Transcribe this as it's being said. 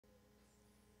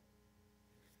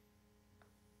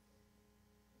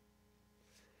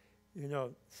You know,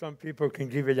 some people can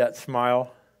give you that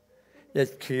smile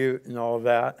that's cute and all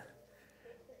that,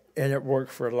 and it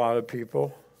works for a lot of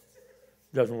people.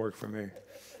 Doesn't work for me.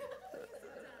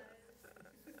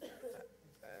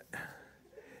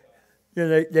 You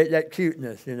know, that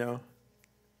cuteness, you know.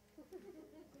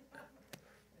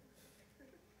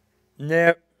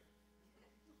 Nope.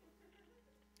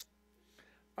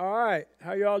 All right,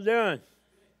 how y'all doing?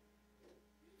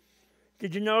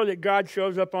 Did you know that God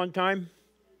shows up on time?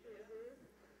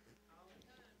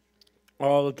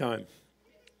 All the time.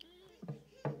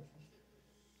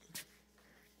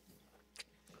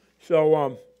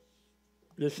 So,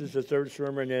 this is the third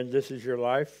sermon, and this is your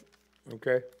life,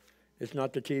 okay? It's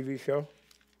not the TV show,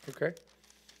 okay?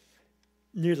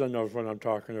 Neither knows what I'm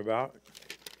talking about.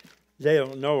 They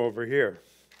don't know over here.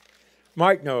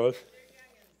 Mike knows.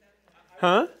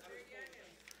 Huh?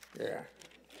 Yeah.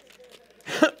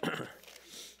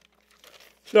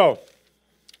 So,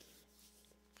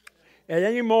 at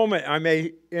any moment, I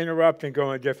may interrupt and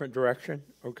go in a different direction,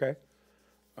 okay?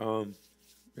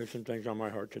 There's some things on my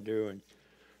heart to do, and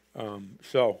I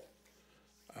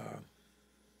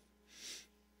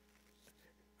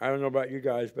don't know about you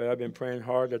guys, but I've been praying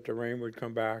hard that the rain would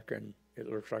come back, and it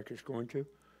looks like it's going to.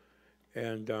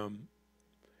 And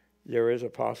there is a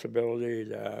possibility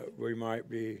that we might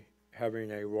be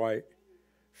having a white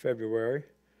February.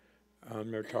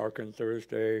 They're talking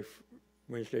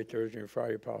Wednesday, Thursday, and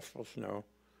Friday possible snow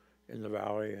in the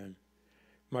valley. And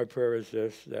my prayer is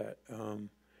this, that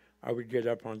I would get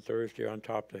up on Thursday on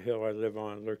top of the hill I live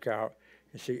on, look out,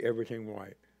 and see everything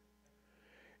white.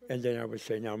 And then I would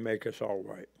say, now make us all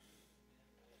white.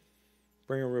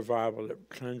 Bring a revival that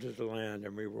cleanses the land,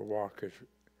 and we will walk as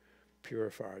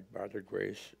purified by the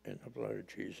grace and the blood of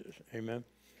Jesus. Amen.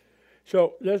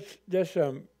 So I'm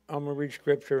going to read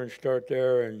Scripture and start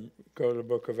there and go to the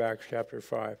book of Acts chapter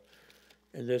 5.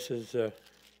 And this is the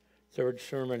third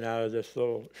sermon out of this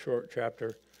little short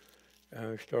chapter,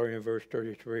 starting in verse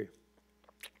 33.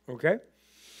 Okay?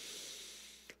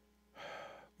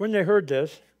 When they heard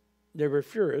this, they were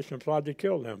furious and plotted to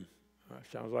kill them.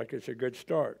 Sounds like it's a good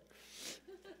start.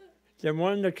 Then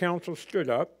one of the council stood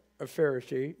up, a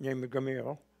Pharisee named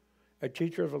Gamaliel, a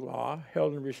teacher of the law,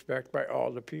 held in respect by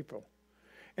all the people,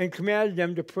 and commanded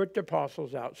them to put the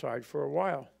apostles outside for a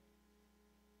while.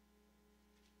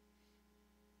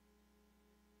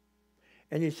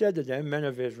 And he said to them, men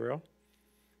of Israel,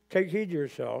 take heed to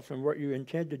yourselves and what you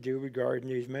intend to do regarding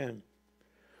these men.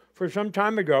 For some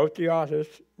time ago,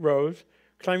 Theophilus rose,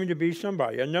 claiming to be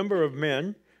somebody. A number of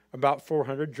men, about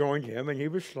 400, joined him, and he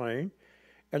was slain.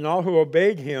 And all who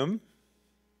obeyed him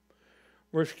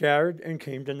were scattered and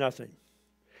came to nothing.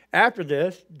 After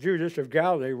this, Judas of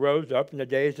Galilee rose up in the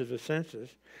days of the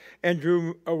census and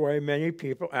drew away many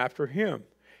people after him.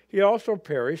 He also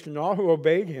perished, and all who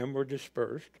obeyed him were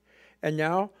dispersed. And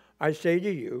now I say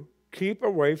to you, keep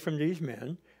away from these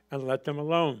men and let them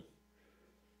alone.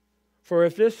 For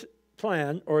if this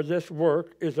plan or this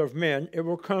work is of men, it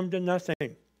will come to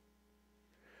nothing.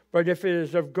 But if it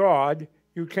is of God,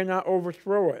 you cannot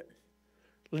overthrow it,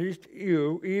 lest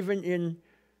you even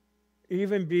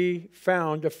be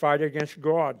found to fight against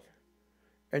God.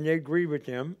 And they agreed with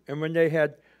him. And when they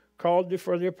had called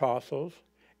before the apostles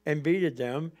and beaten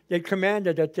them, they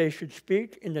commanded that they should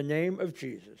speak in the name of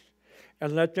Jesus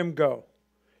and let them go.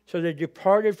 So they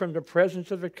departed from the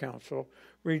presence of the council,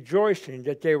 rejoicing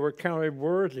that they were counted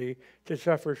worthy to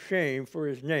suffer shame for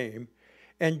his name.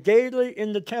 And daily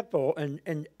in the temple and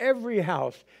in every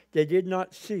house they did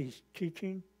not cease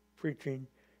teaching, preaching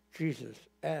Jesus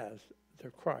as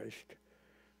the Christ,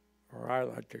 or I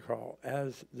like to call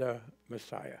as the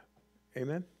Messiah.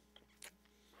 Amen?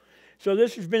 So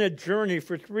this has been a journey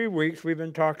for 3 weeks. We've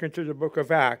been talking through the book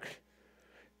of Acts.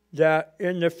 That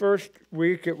in the first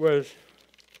week it was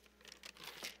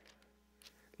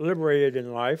liberated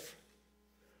in life,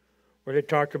 where they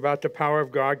talked about the power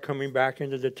of God coming back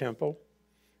into the temple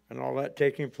and all that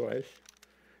taking place.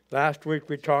 Last week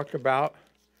we talked about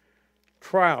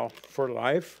trial for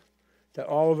life, that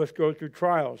all of us go through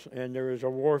trials, and there is a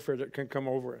warfare that can come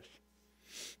over us.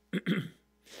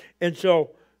 And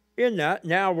so in that,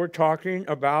 now we're talking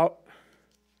about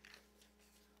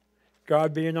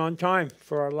God being on time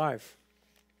for our life.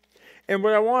 And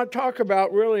what I want to talk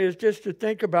about really is just to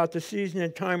think about the season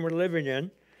and time we're living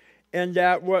in, and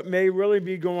that what may really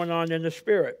be going on in the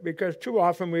spirit. Because too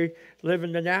often we live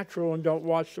in the natural and don't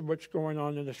watch what's going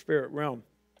on in the spirit realm.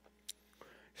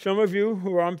 Some of you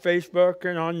who are on Facebook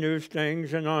and on news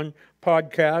things and on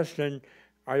podcasts, and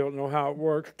I don't know how it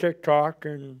works, TikTok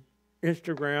and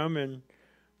Instagram and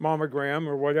Momogram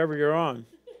or whatever you're on.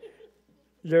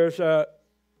 There's a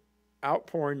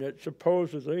outpouring that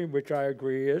supposedly, which I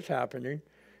agree is happening,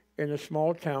 in a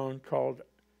small town called,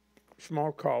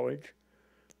 small college.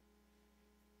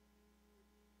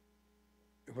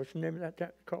 What's the name of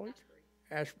that college?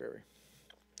 Ashbury.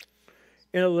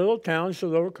 In a little town, it's a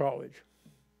little college.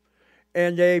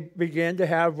 And they began to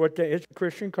have it's a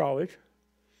Christian college.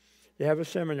 They have a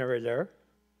seminary there.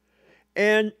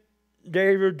 And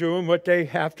they were doing what they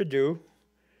have to do,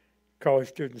 college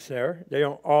students there. They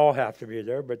don't all have to be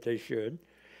there, but they should.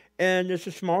 And it's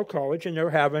a small college, and they're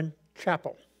having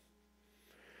chapel.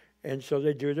 And so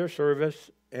they do their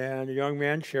service, and a young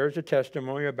man shares a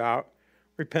testimony about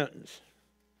repentance.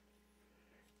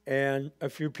 And a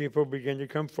few people begin to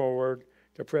come forward.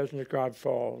 The presence of God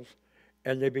falls,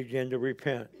 and they begin to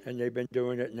repent. And they've been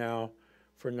doing it now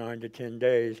for 9 to 10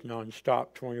 days,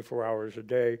 nonstop, 24 hours a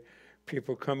day,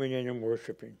 people coming in and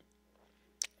worshiping.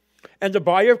 And the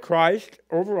body of Christ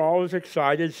overall is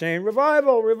excited, saying,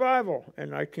 revival, revival.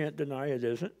 And I can't deny it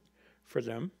isn't for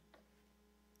them.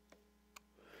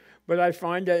 But I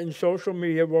find that in social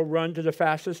media, we'll run to the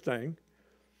fastest thing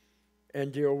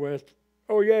and deal with,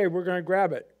 oh, yay, we're going to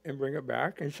grab it and bring it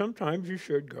back. And sometimes you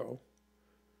should go.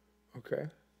 Okay?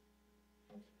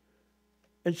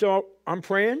 And so I'm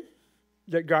praying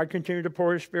that God continue to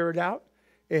pour His Spirit out.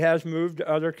 It has moved to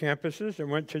other campuses and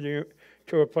went to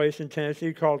a place in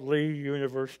Tennessee called Lee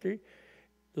University.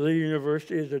 Lee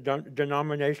University is a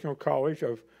denominational college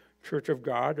of Church of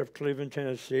God of Cleveland,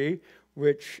 Tennessee,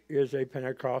 which is a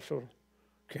Pentecostal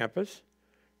campus,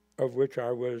 of which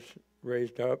I was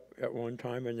raised up at one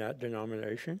time in that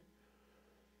denomination.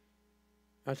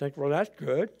 I think, well, that's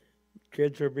good.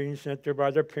 Kids are being sent there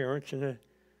by their parents in a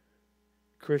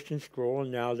Christian school,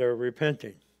 and now they're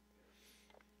repenting.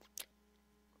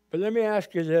 But let me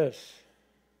ask you this.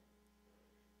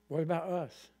 What about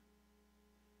us?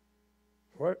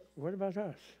 What about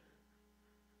us?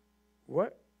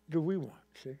 What do we want,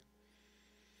 see?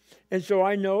 And so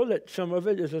I know that some of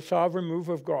it is a sovereign move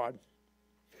of God.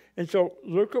 And so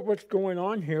look at what's going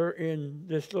on here in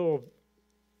this little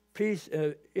piece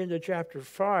in the chapter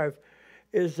 5,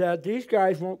 is that these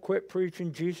guys won't quit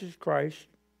preaching Jesus Christ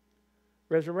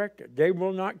resurrected. They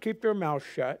will not keep their mouths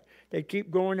shut. They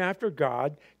keep going after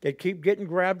God. They keep getting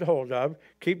grabbed hold of,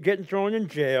 keep getting thrown in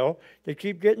jail. They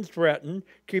keep getting threatened.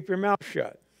 Keep your mouth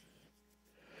shut.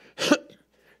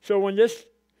 So when this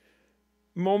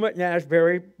moment in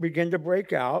Asbury began to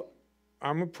break out,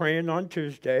 I'm praying on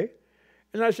Tuesday,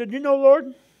 and I said, you know,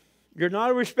 Lord, you're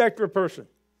not a respecter of person.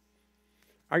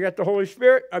 I got the Holy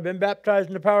Spirit. I've been baptized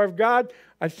in the power of God.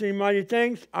 I've seen mighty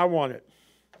things. I want it.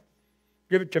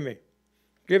 Give it to me.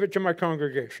 Give it to my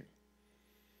congregation.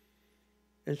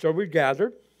 And so we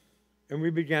gathered, and we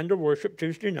began to worship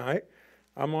Tuesday night.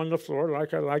 I'm on the floor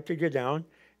like I like to get down,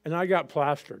 and I got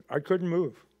plastered. I couldn't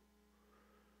move.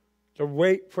 The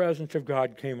weight presence of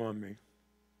God came on me.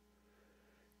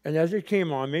 And as it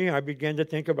came on me, I began to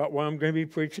think about what I'm going to be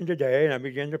preaching today, and I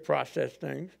began to process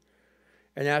things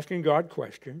and asking God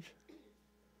questions.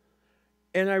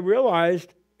 And I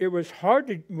realized it was hard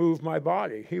to move my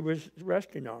body. He was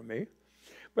resting on me.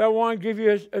 But I want to give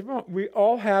you we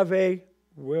all have a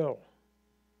will.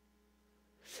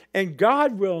 And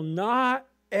God will not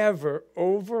ever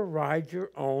override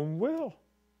your own will.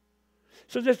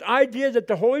 So this idea that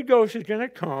the Holy Ghost is going to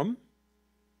come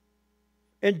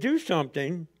and do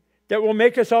something that will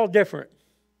make us all different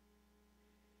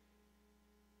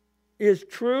is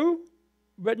true,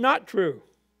 but not true.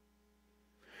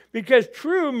 Because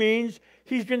true means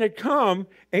He's going to come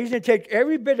and He's going to take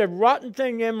every bit of rotten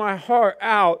thing in my heart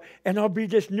out, and I'll be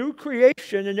this new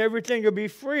creation and everything will be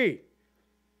free.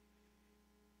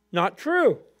 Not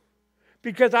true.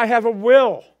 Because I have a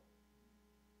will.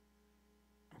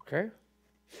 Okay?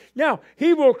 Now,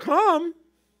 He will come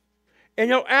and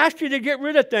He'll ask you to get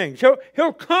rid of things.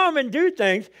 He'll come and do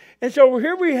things. And so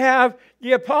here we have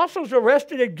the apostles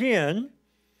arrested again.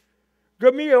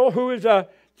 Gamaliel, who is a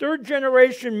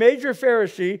third-generation major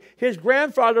Pharisee. His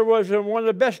grandfather was one of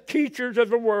the best teachers of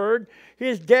the Word.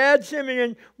 His dad,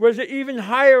 Simeon, was even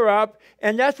higher up.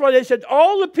 And that's why they said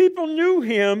all the people knew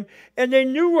him, and they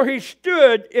knew where he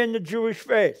stood in the Jewish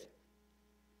faith.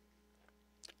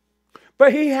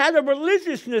 But he had a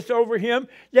religiousness over him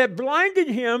that blinded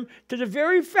him to the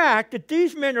very fact that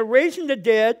these men are raising the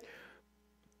dead,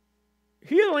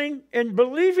 healing and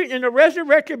believing in a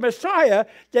resurrected Messiah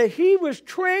that he was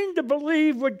trained to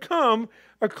believe would come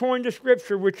according to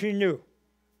Scripture, which he knew.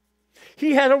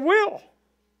 He had a will.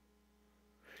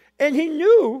 And he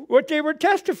knew what they were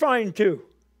testifying to.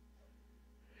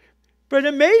 But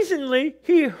amazingly,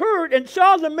 he heard and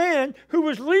saw the man who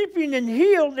was leaping and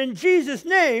healed in Jesus'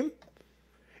 name,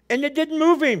 and it didn't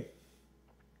move him.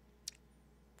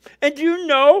 And do you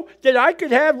know that I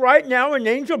could have right now an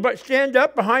angel but stand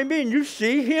up behind me and you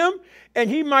see him and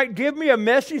he might give me a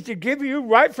message to give you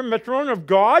right from the throne of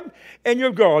God, and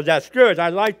you'll go, oh, that's good, I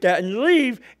like that, and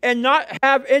leave and not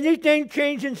have anything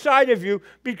change inside of you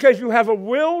because you have a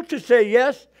will to say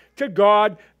yes to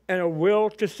God and a will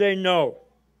to say no.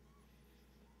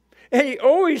 And he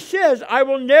always says, I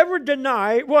will never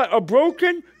deny, what? A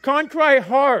broken, contrite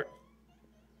heart.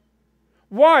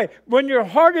 Why? When your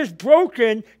heart is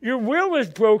broken, your will is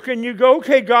broken, you go,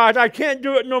 okay, God, I can't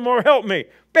do it no more, help me.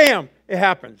 Bam, it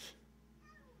happens.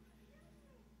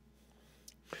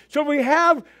 So we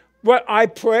have what I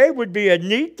pray would be a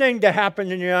neat thing to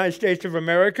happen in the United States of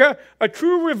America, a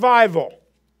true revival.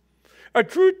 A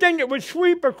true thing that would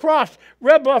sweep across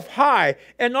Red Bluff High,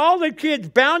 and all the kids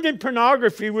bound in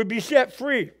pornography would be set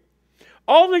free.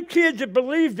 All the kids that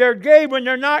believe they're gay when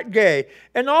they're not gay,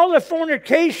 and all the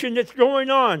fornication that's going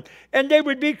on, and they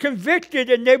would be convicted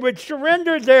and they would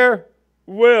surrender their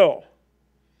will.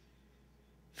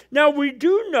 Now, we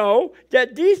do know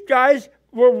that these guys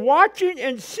were watching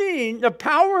and seeing the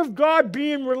power of God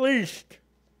being released.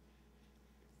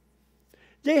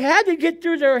 They had to get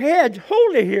through their heads,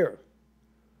 hold it here.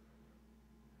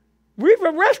 We've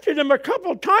arrested them a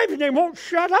couple times and they won't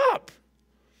shut up.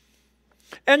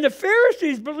 And the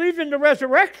Pharisees believed in the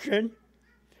resurrection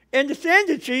and the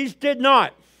Sadducees did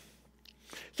not.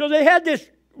 So they had this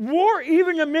war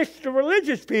even amidst the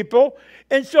religious people.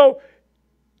 And so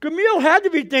Gamaliel had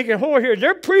to be thinking, hold here,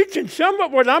 they're preaching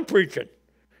somewhat what I'm preaching.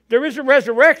 There is a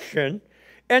resurrection.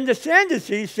 And the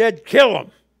Sadducees said, kill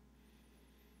them.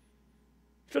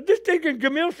 So just thinking,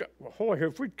 Gamaliel said, well, hold here,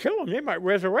 if we kill them, they might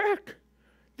resurrect.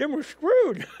 Then we're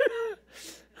screwed.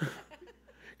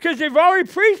 Because they've already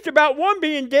preached about one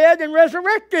being dead and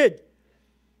resurrected.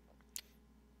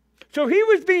 So he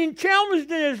was being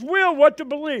challenged in his will what to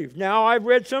believe. Now, I've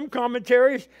read some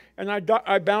commentaries, and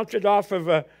I bounced it off of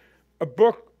a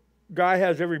book. Guy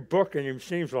has every book in him,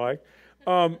 seems like.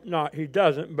 He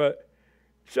doesn't, but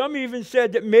some even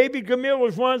said that maybe Gamaliel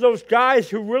was one of those guys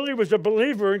who really was a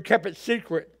believer and kept it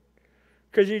secret.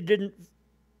 Because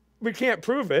we can't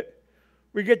prove it.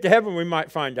 We get to heaven, we might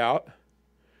find out.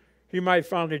 He might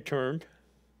finally turned.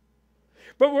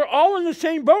 But we're all in the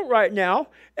same boat right now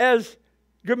as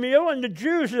Gamaliel and the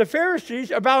Jews and the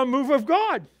Pharisees about a move of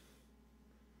God.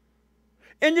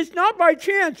 And it's not by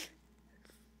chance.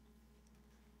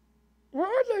 Where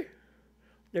are they?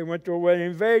 They went to a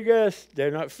wedding in Vegas.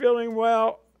 They're not feeling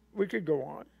well. We could go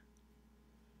on.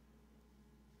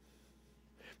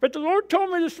 But the Lord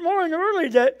told me this morning early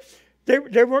that they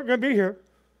weren't going to be here.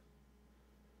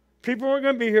 People weren't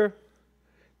going to be here.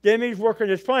 The enemy's working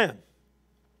his plan.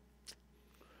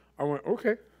 I went,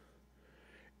 okay.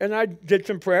 And I did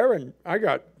some prayer, and I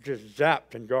got just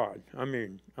zapped in God. I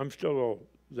mean, I'm still a little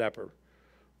zapper.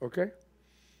 Okay?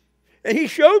 And he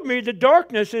showed me the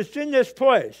darkness that's in this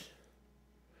place.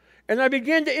 And I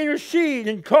began to intercede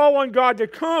and call on God to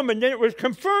come, and then it was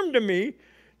confirmed to me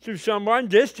through someone.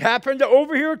 Just happened to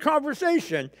overhear a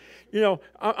conversation. You know,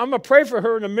 I'm going to pray for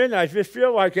her in a minute. I just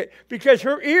feel like it. Because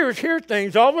her ears hear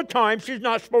things all the time she's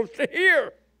not supposed to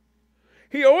hear.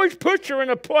 He always puts her in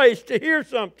a place to hear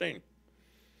something.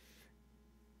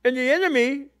 And the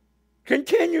enemy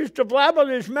continues to blab on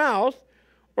his mouth,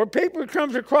 or paper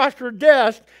comes across her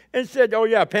desk and said, oh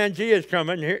yeah, Pangea's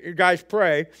coming. Here, you guys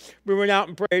pray. We went out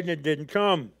and prayed and it didn't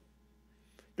come.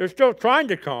 They're still trying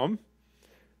to come.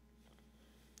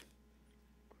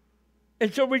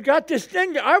 And so we got this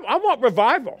thing. I want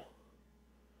revival.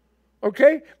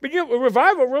 Okay? But you know,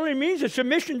 revival really means a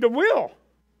submission to will.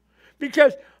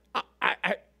 Because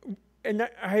I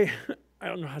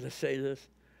don't know how to say this.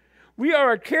 We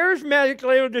are a charismatic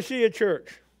Laodicea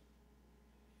church.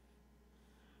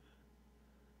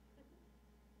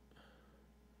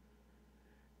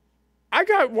 I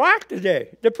got whacked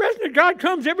today. The presence of God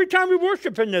comes every time we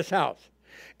worship in this house.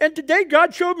 And today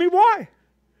God showed me why.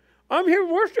 I'm here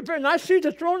worshiping, and I see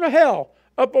the throne of hell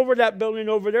up over that building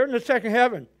over there in the second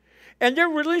heaven. And they're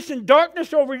releasing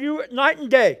darkness over you night and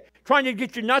day, trying to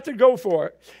get you not to go for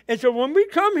it. And so when we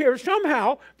come here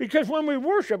somehow, because when we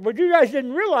worship, what you guys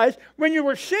didn't realize, when you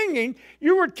were singing,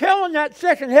 you were telling that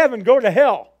second heaven, go to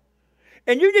hell.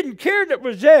 And you didn't care that it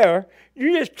was there.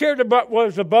 You just cared about what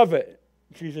was above it,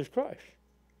 Jesus Christ.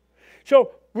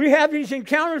 So we have these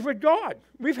encounters with God.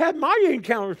 We've had mighty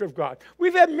encounters with God.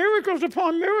 We've had miracles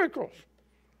upon miracles.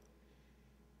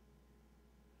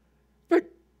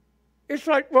 But it's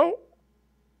like, well,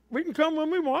 we can come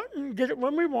when we want and get it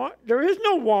when we want. There is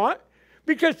no want.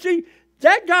 Because, see,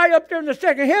 that guy up there in the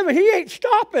second heaven, he ain't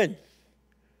stopping.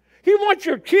 He wants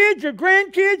your kids, your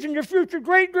grandkids, and your future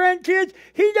great-grandkids.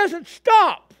 He doesn't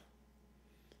stop.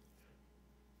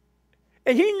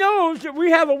 And he knows that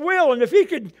we have a will, and if he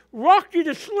could rock you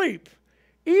to sleep,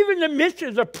 even in the midst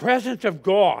of the presence of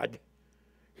God,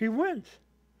 he wins.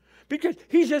 Because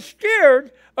he's as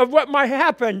scared of what might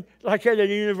happen like at a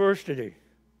university.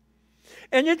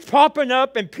 And it's popping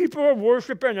up and people are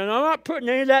worshiping, and I'm not putting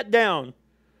any of that down.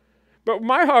 But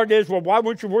my heart is, well, why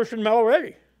wouldn't you worship him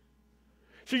already?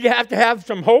 So you have to have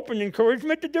some hope and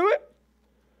encouragement to do it?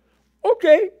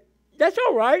 Okay, that's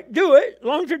all right. Do it, as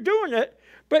long as you're doing it.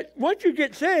 But once you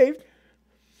get saved,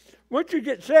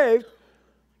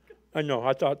 I know,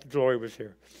 I thought the glory was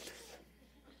here.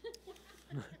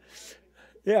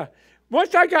 Yeah.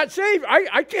 Once I got saved,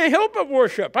 I can't help but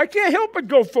worship. I can't help but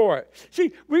go for it.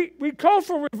 See, we call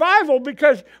for revival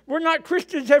because we're not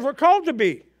Christians as we're called to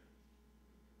be.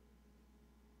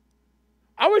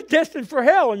 I was destined for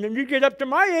hell, and then you get up to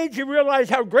my age, you realize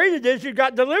how great it is you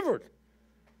got delivered.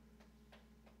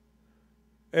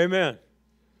 Amen.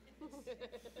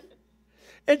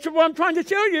 And so what I'm trying to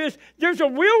tell you is there's a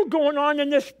will going on in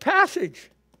this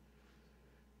passage.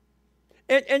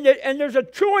 And there's a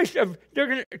choice of they're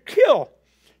going to kill.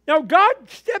 Now, God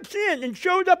steps in and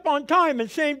showed up on time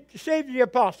and saved the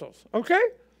apostles, okay?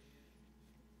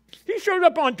 He showed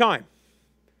up on time.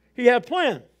 He had a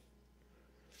plan.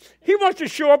 He wants to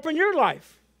show up in your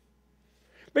life.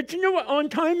 But you know what on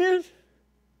time is?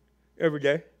 Every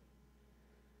day.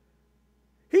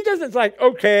 He doesn't like,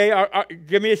 okay,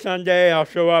 give me a Sunday, I'll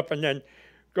show up and then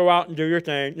go out and do your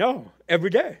thing. No, every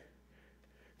day.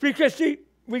 Because, see,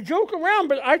 we joke around,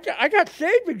 but I got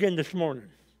saved again this morning.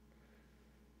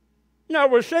 Now, I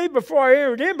was saved before I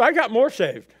entered in, but I got more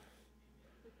saved.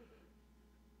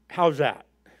 How's that?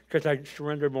 Because I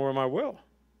surrendered more of my will.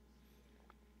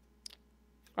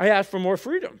 I asked for more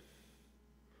freedom.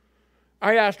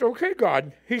 I asked, okay,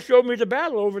 God, he showed me the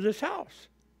battle over this house.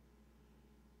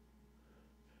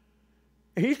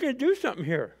 And he's going to do something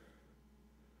here.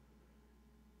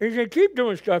 He's going to keep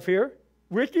doing stuff here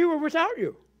with you or without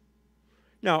you.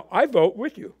 Now, I vote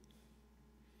with you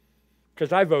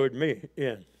because I voted me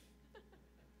in.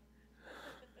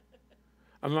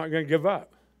 I'm not going to give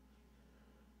up.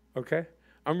 Okay?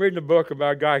 I'm reading a book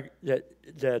about a guy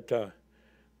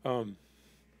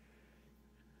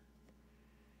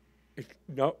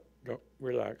no, don't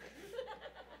relax.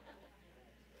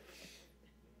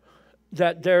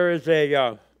 That there is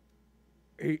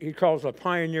he calls a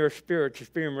pioneer spirit that's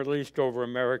being released over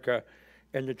America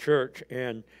and the church.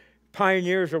 And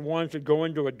pioneers are ones that go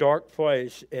into a dark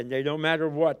place, and they don't matter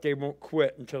what, they won't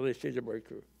quit until they see the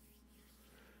breakthrough.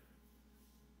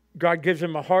 God gives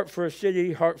them a heart for a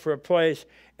city, heart for a place,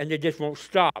 and they just won't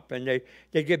stop. And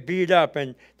they get beat up,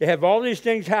 and they have all these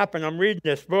things happen. I'm reading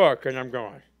this book, and I'm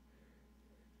going,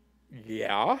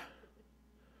 yeah.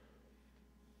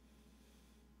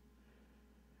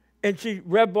 And see,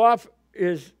 Red Bluff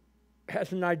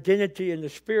has an identity in the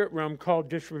spirit realm called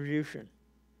distribution.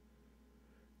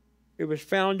 It was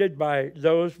founded by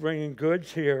those bringing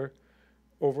goods here.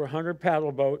 Over 100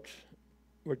 paddle boats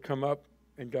would come up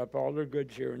and dump all their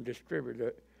goods here and distribute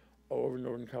it all over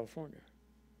Northern California.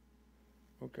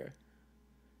 Okay.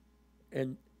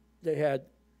 And they had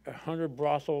 100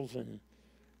 brothels and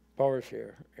bars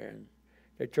here. And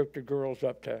they took the girls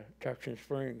up to Tucson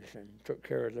Springs and took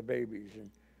care of the babies.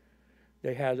 And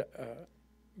they had a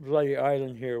bloody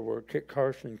island here where Kit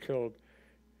Carson killed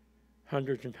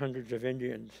hundreds and hundreds of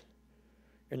Indians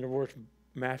in the worst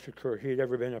massacre he'd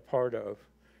ever been a part of,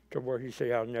 to where he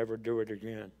said, I'll never do it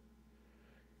again.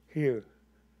 Here.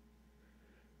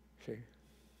 See?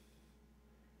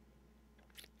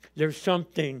 There's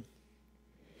something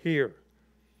here.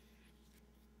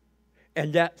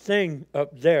 And that thing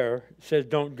up there says,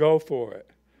 don't go for it.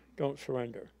 Don't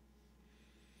surrender.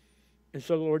 And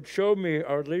so the Lord showed me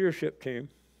our leadership team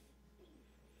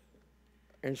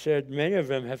and said, many of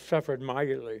them have suffered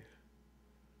mightily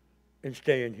in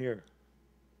staying here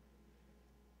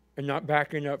and not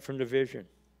backing up from the vision.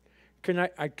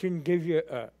 I can give you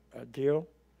a deal.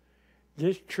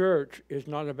 This church is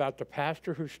not about the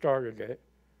pastor who started it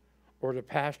or the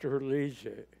pastor who leads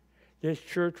it. This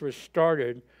church was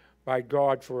started by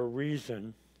God for a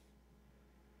reason,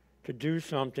 to do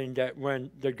something that when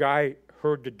the guy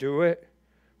heard to do it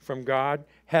from God,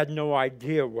 had no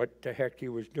idea what the heck he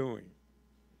was doing.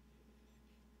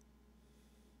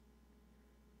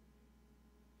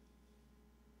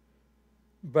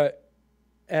 But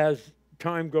as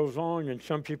time goes on and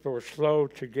some people are slow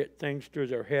to get things through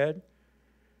their head,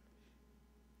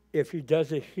 if he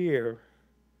does it here,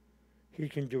 he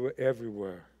can do it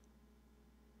everywhere.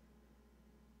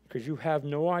 Because you have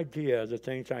no idea the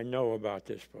things I know about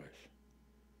this place.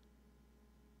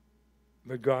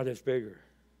 But God is bigger.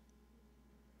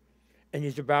 And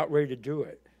he's about ready to do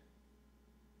it.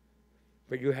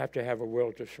 But you have to have a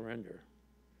will to surrender.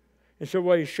 And so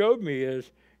what he showed me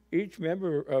is each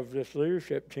member of this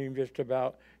leadership team just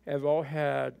about have all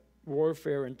had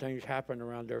warfare and things happen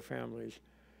around their families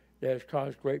that has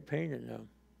caused great pain in them,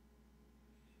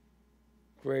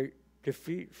 great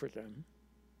defeat for them.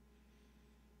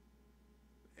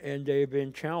 And they've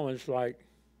been challenged like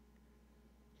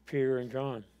Peter and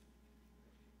John.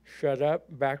 Shut up,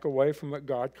 back away from what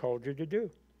God called you to do.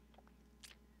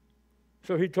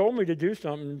 So he told me to do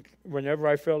something whenever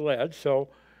I feel led, so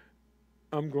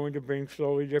I'm going to bring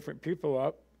slowly different people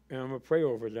up, and I'm going to pray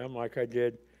over them like I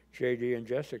did JD and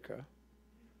Jessica.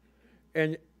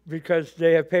 And because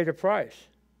they have paid a price.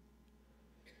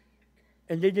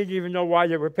 And they didn't even know why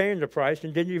they were paying the price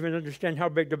and didn't even understand how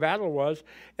big the battle was,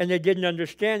 and they didn't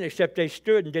understand except they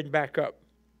stood and didn't back up.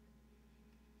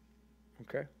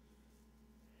 Okay?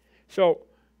 So,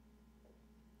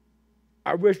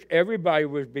 I wish everybody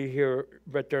would be here,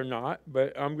 but they're not.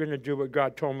 But I'm going to do what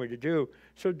God told me to do.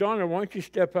 So, Donna, why don't you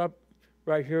step up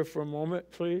right here for a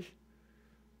moment, please?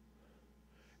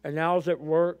 And Al's at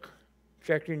work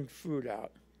checking food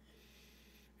out.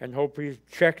 And hope he's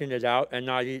checking it out and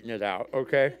not eating it out,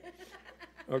 okay?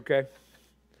 Okay?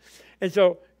 And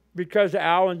so, because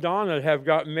Al and Donna have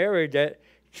gotten married, that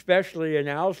especially in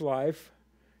Al's life,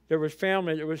 there was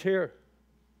family that was here.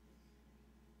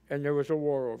 And there was a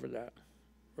war over that.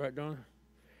 Right, Donna?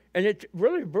 And it's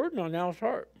really a burden on Al's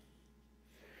heart.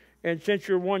 And since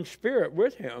you're one spirit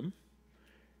with him,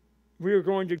 we are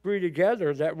going to agree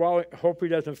together that while I hope he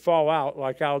doesn't fall out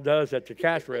like Al does at the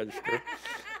cash register,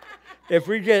 if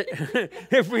we get,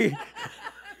 may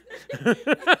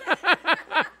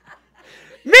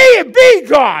it be,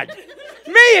 God.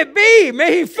 May it be.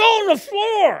 May he fall on the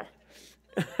floor.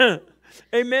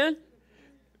 Amen?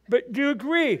 But do you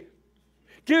agree?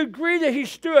 Do you agree that he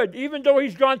stood even though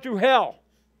he's gone through hell?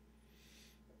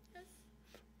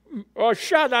 And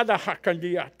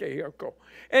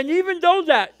even though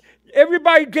that,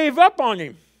 everybody gave up on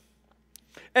him.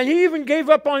 And he even gave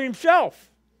up on himself.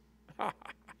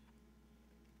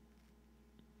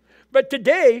 But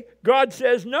today, God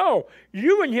says, no,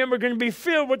 you and him are going to be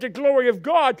filled with the glory of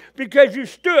God because you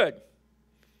stood.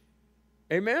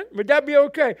 Amen? Would that be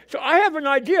okay? So I have an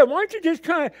idea. Why don't you just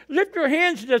kind of lift your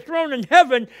hands to the throne in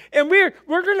heaven, and we're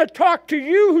going to talk to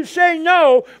you who say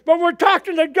no, but we're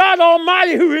talking to God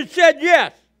Almighty who has said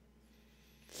yes.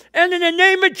 And in the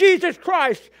name of Jesus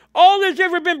Christ, all that's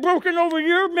ever been broken over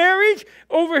your marriage,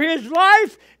 over his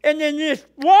life, and in this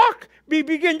walk, we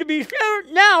begin to be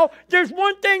filled. Now, there's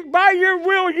one thing by your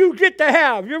will you get to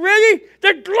have. You ready?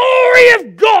 The glory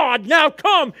of God now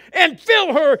come and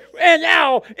fill her and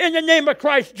Al in the name of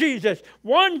Christ Jesus.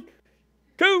 1,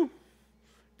 2,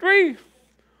 3,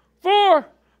 4,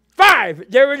 5.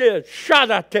 There it is.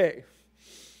 Shadate.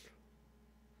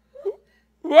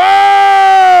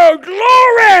 Whoa!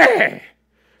 Glory!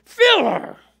 Fill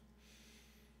her.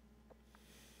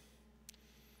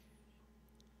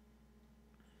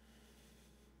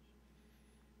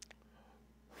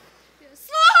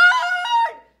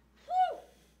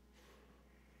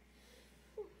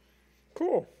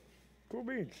 Cool. Cool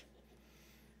beans.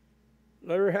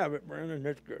 Let her have it, Brandon.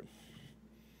 That's good.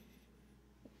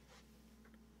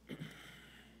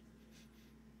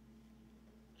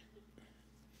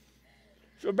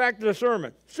 So back to the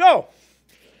sermon. So,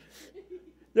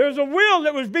 there's a will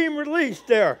that was being released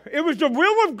there. It was the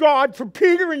will of God for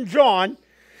Peter and John,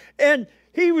 and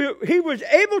he was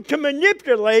able to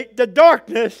manipulate the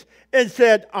darkness and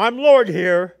said, I'm Lord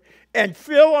here, and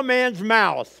fill a man's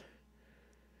mouth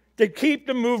to keep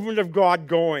the movement of God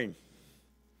going.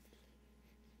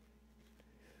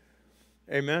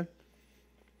 Amen?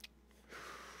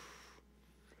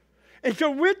 And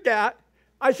so with that,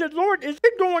 I said, Lord, is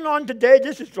it going on today?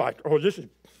 This is like, this is,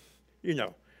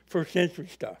 first century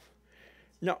stuff.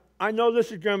 Now, I know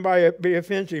this is going to be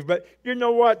offensive, but you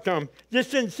know what? This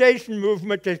sensation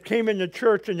movement that came in the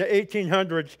church in the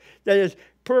 1800s that has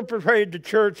perpetrated the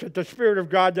church that the Spirit of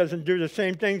God doesn't do the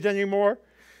same things anymore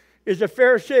is a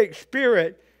Pharisaic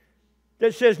spirit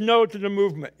that says no to the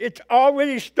movement. It's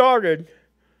already started,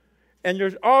 and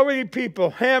there's already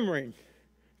people hammering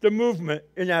the movement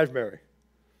in Asbury.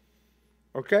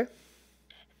 Okay?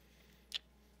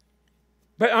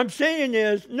 But I'm saying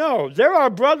is, no, there are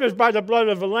brothers by the blood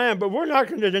of the Lamb, but we're not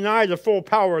going to deny the full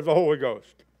power of the Holy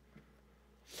Ghost.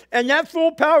 And that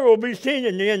full power will be seen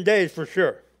in the end days for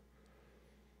sure.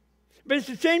 But it's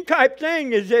the same type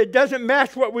thing, is that it doesn't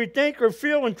match what we think or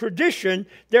feel in tradition,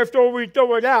 therefore we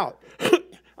throw it out.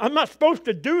 I'm not supposed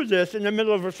to do this in the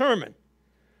middle of a sermon.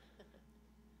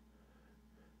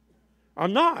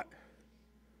 I'm not.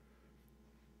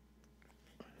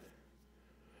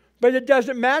 But it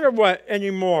doesn't matter what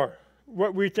anymore,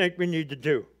 what we think we need to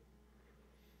do.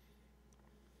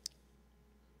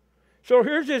 So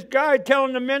here's this guy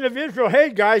telling the men of Israel,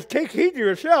 hey guys, take heed to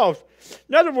yourselves.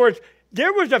 In other words,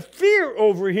 there was a fear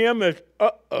over him as,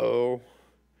 uh-oh,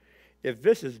 if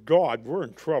this is God, we're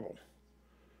in trouble.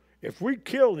 If we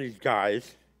kill these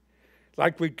guys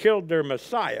like we killed their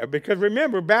Messiah, because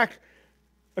remember back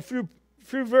a few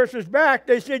verses back,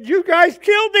 they said, you guys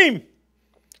killed him.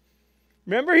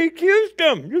 Remember, he accused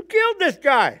them. You killed this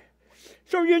guy.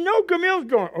 So you know Gamaliel's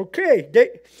going, okay,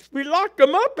 we locked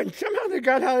them up and somehow they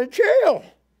got out of jail.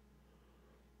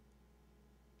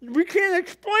 We can't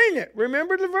explain it.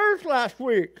 Remember the verse last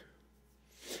week.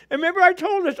 And remember I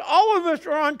told us all of us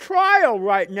are on trial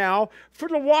right now for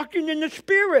the walking in the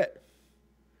Spirit.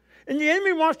 And the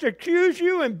enemy wants to accuse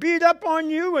you and beat up on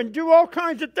you and do all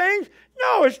kinds of things.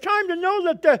 No, it's time to know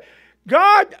that the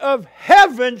God of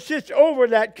heaven sits over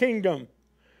that kingdom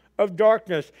of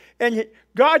darkness. And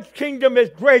God's kingdom is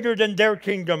greater than their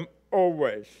kingdom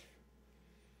always.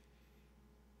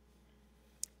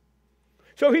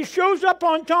 So he shows up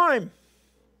on time.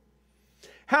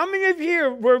 How many of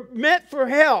you were meant for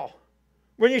hell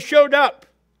when he showed up?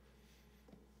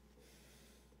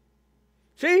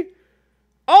 See?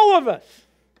 All of us.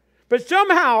 But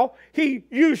somehow he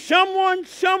used someone,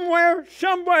 somewhere,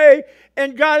 some way,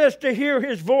 and got us to hear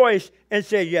his voice and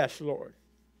say, yes, Lord.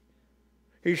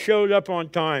 He showed up on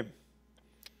time.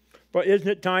 But isn't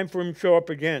it time for him to show up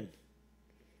again?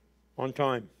 On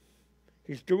time.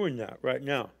 He's doing that right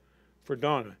now for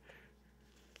Donna.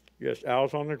 Yes,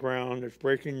 Al's on the ground. It's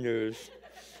breaking news.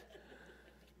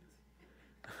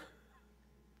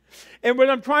 And what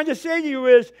I'm trying to say to you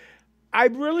is, I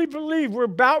really believe we're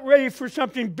about ready for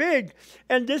something big.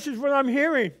 And this is what I'm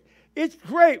hearing. It's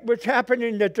great what's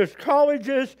happening at those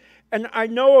colleges. And I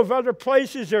know of other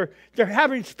places, they're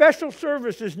having special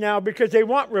services now because they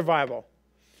want revival.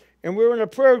 And we were in a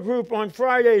prayer group on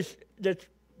Fridays that's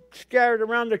scattered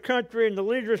around the country. And the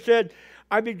leader said,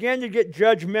 I began to get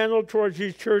judgmental towards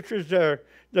these churches,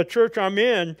 the church I'm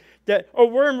in, that, oh,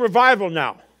 we're in revival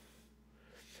now.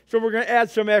 So we're going to add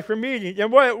some extra meetings.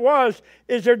 And what it was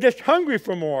is they're just hungry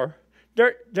for more.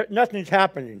 Nothing's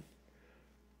happening.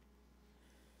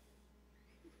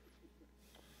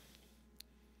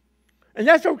 And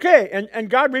that's okay. And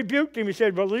God rebuked him. He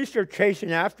said, well, at least they're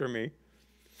chasing after me.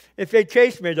 If they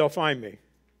chase me, they'll find me.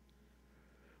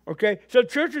 Okay? So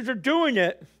churches are doing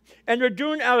it, and they're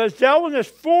doing it out of zealousness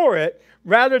for it,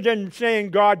 rather than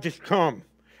saying, God, just come.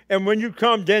 And when you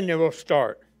come, then it will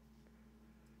start.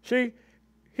 See?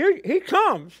 Here he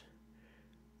comes.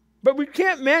 But we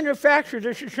can't manufacture the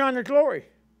Shoshana glory.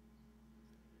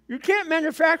 You can't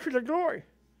manufacture the glory.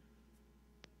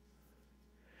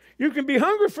 You can be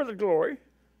hungry for the glory.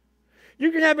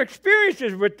 You can have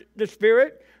experiences with the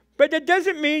Spirit, but it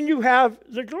doesn't mean you have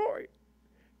the glory.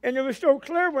 And it was so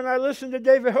clear when I listened to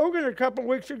David Hogan a couple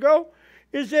weeks ago,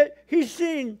 is that he's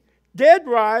seen dead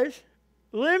rise,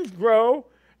 limbs grow,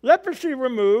 leprosy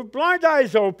removed, blind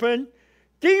eyes open,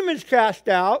 demons cast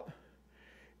out,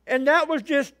 and that was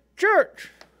just church.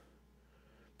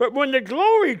 But when the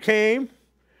glory came,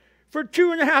 for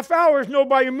 2.5 hours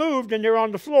nobody moved and they're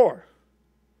on the floor.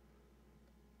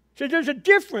 So there's a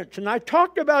difference, and I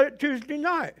talked about it Tuesday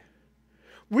night.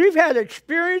 We've had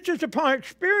experiences upon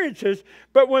experiences,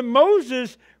 but when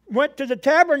Moses went to the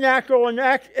tabernacle in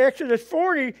Exodus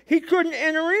 40, he couldn't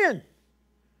enter in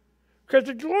because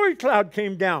the glory cloud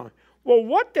came down. Well,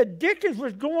 what the dickens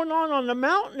was going on the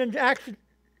mountain in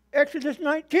Exodus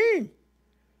 19?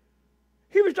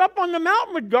 He was up on the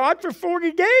mountain with God for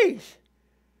 40 days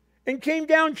and came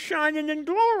down shining in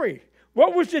glory.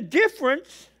 What was the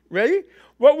difference? Ready?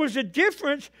 What was the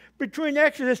difference between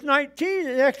Exodus 19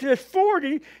 and Exodus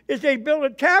 40 is they built a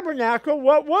tabernacle.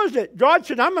 What was it? God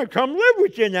said, I'm going to come live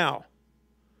with you now.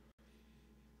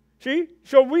 See?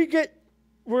 So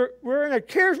we're in a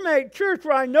charismatic church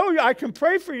where I know I can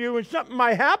pray for you and something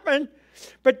might happen,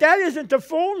 but that isn't the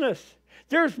fullness.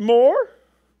 There's more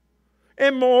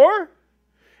and more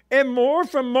and more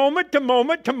from moment to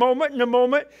moment to moment to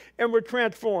moment, and we're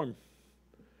transformed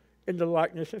in the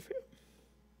likeness of Him.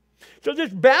 So this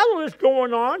battle is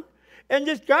going on, and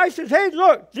this guy says, hey,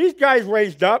 look, these guys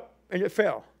raised up, and it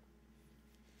fell.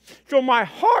 So my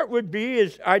heart would be,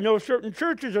 is I know certain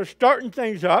churches are starting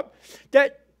things up,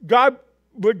 that God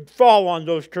would fall on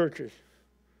those churches.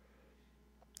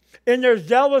 In their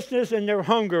zealousness and their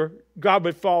hunger, God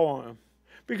would fall on them.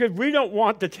 Because we don't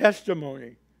want the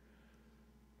testimony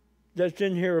that's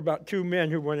in here about 2 men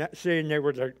who were saying they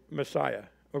were the Messiah,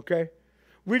 okay?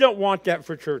 We don't want that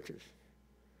for churches.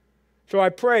 So I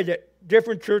pray that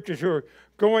different churches who are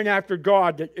going after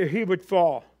God, that He would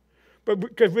fall. But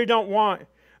because we don't want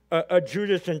a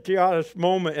Judas and Theudas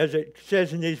moment, as it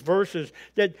says in these verses,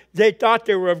 that they thought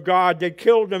they were of God, they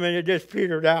killed them, and it just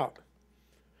petered out.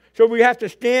 So we have to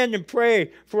stand and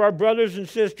pray for our brothers and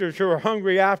sisters who are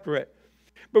hungry after it.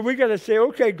 But we got to say,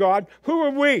 okay, God, who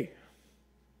are we?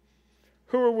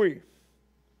 Who are we?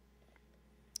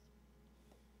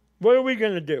 What are we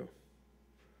going to do?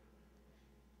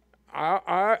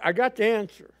 I got the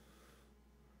answer.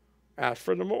 Ask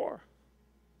for the more.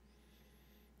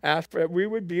 Ask that we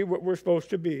would be what we're supposed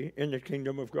to be in the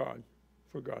kingdom of God,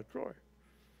 for God's glory.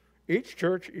 Each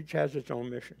church, each has its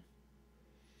own mission.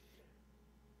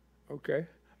 Okay.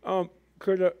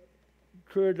 Could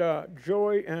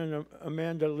Joy and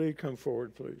Amanda Lee come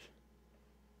forward, please?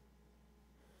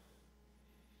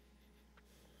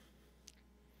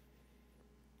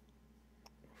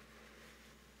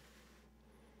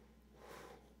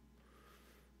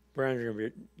 Brandon's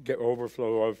going to get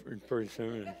overflow of pretty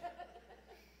soon.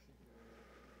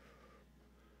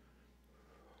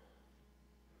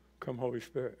 Come, Holy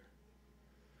Spirit.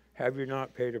 Have you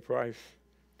not paid a price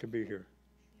to be here?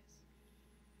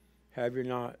 Have you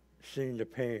not seen the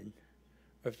pain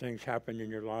of things happen in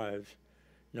your lives,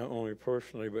 not only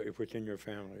personally, but within your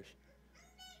families?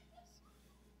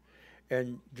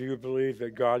 And do you believe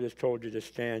that God has told you to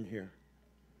stand here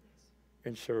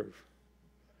and serve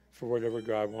for whatever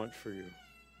God wants for you?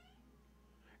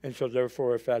 And so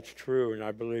therefore, if that's true, and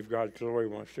I believe God's glory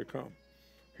wants to come,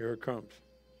 here it comes.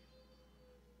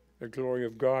 The glory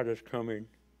of God is coming.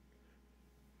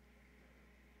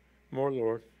 More,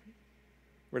 Lord.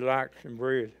 Relax and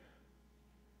breathe.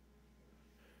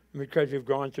 Because you've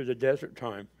gone through the desert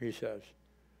time, he says.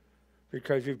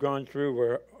 Because you've gone through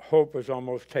where hope was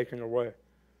almost taken away,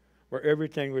 where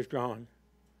everything was gone.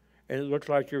 And it looked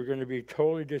like you were going to be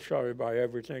totally destroyed by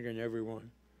everything and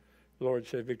everyone. The Lord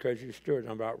said, because you stood,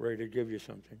 I'm about ready to give you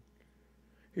something.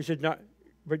 He said,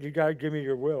 but you got to give me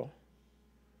your will.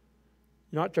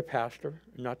 Not to pastor,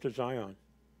 not to Zion,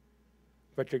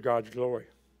 but to God's glory.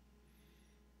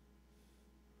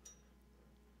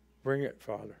 Bring it,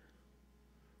 Father.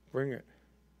 Bring it.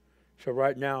 So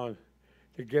right now,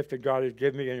 the gift that God has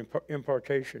given me, an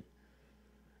impartation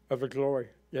of the glory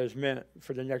that is meant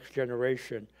for the next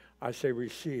generation, I say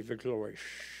receive the glory.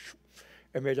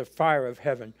 And may the fire of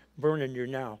heaven burn in you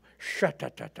now.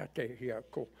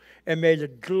 And may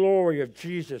the glory of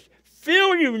Jesus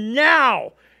fill you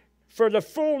now for the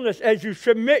fullness as you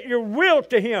submit your will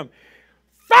to him.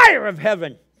 Fire of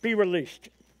heaven be released.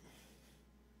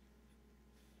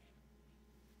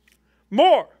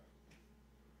 More.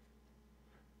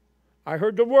 I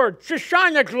heard the word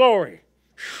Shoshana glory.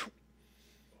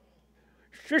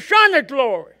 Shoshana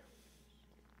glory.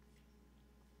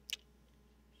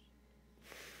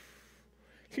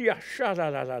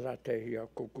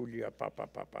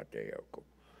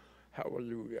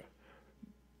 Hallelujah.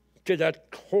 To that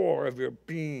core of your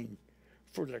being,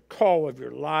 for the call of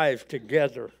your lives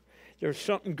together. There's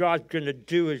something God's going to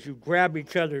do as you grab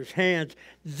each other's hands.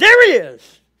 There he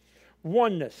is.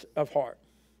 Oneness of heart.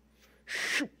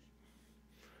 Shoot.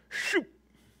 Shoot.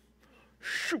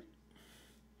 Shoot.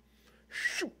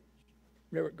 Shoot.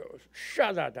 There it goes.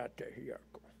 Shadadate.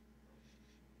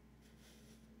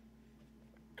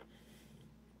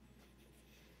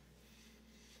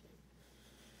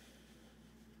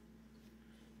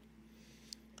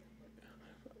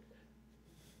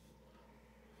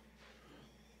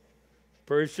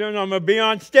 Pretty soon I'm going to be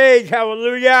on stage.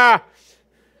 Hallelujah.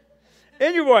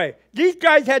 Anyway, these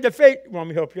guys had the faith. Want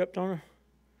me to help you up, Donna?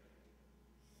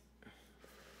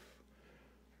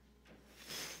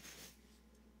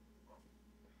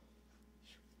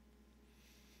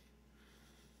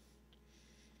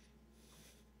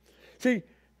 See,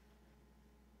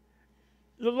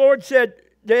 the Lord said,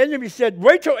 the enemy said,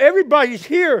 wait till everybody's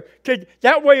here.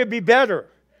 That way it'd be better.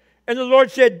 And the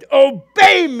Lord said,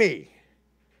 obey me.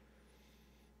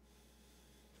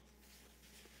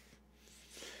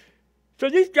 So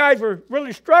these guys were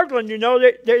really struggling, you know.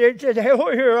 They said, hey,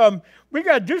 here, we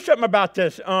got to do something about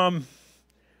this.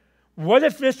 What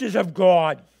if this is of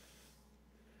God?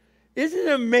 Isn't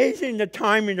it amazing the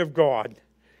timing of God?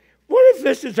 What if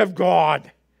this is of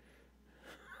God?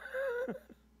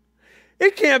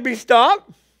 It can't be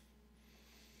stopped.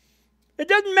 It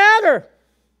doesn't matter.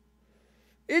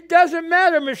 It doesn't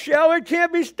matter, Michelle. It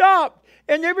can't be stopped.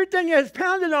 And everything has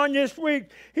pounded on this week.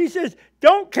 He says,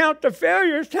 don't count the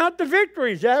failures, count the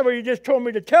victories. That's what he just told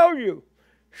me to tell you.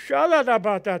 Because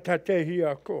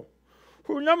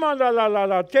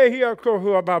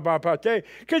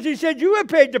he said, you have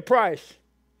paid the price.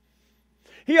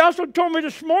 He also told me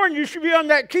this morning, you should be on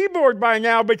that keyboard by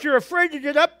now, but you're afraid to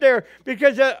get up there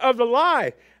because of the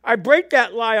lie. I break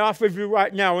that lie off of you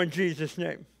right now in Jesus'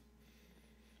 name.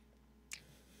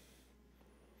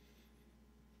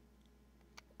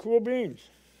 Cool beans.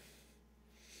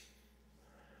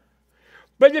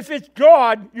 But if it's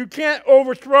God, you can't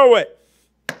overthrow it.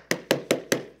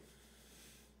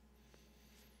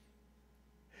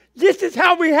 This is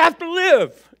how we have to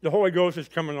live. The Holy Ghost is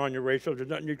coming on you, Rachel. There's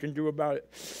nothing you can do about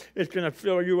it. It's going to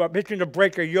fill you up. It's going to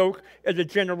break a yoke as a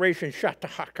generation.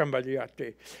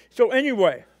 So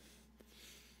anyway,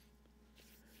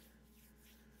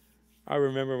 I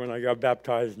remember when I got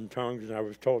baptized in tongues and I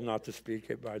was told not to speak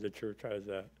it by the church I was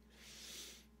at.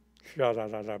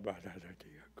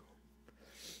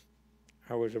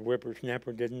 I was a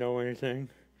whippersnapper, didn't know anything,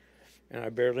 and I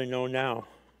barely know now.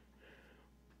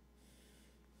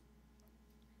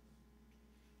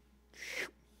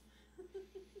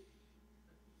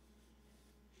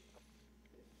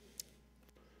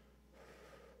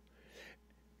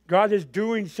 God is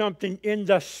doing something in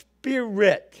the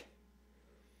Spirit.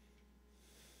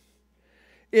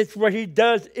 It's what He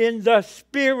does in the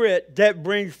Spirit that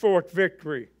brings forth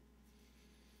victory.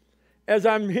 As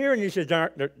I'm hearing,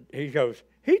 he goes,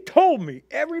 he told me,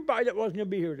 everybody that wasn't going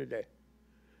to be here today.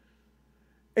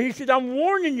 And he said, I'm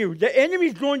warning you, the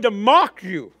enemy's going to mock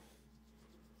you.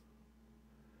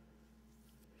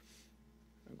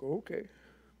 I go, okay,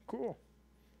 cool.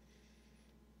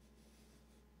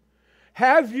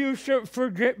 Have you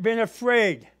been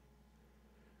afraid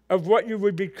of what you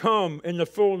would become in the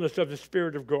fullness of the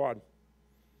Spirit of God?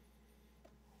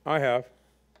 I have.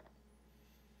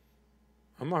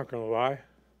 I'm not going to lie.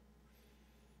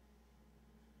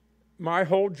 My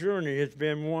whole journey has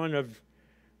been one of,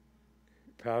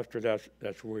 Pastor,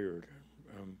 that's weird.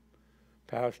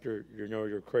 Pastor, you know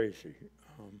you're crazy.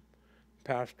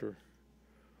 Pastor,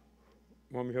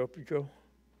 want me to help you, Joe?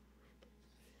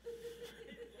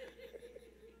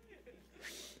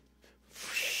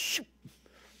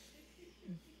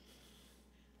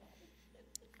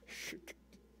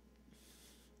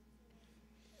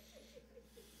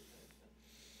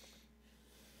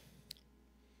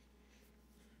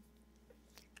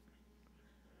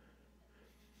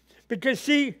 Because,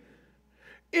 see,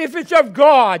 if it's of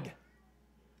God,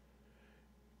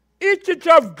 it's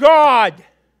of God.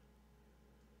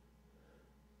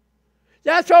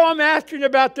 That's all I'm asking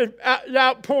about the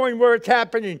outpouring where it's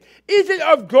happening. Is it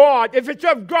of God? If it's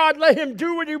of God, let Him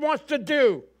do what He wants to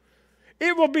do.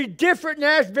 It will be different in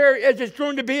Asbury as it's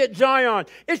going to be at Zion.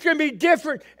 It's going to be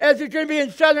different as it's going to be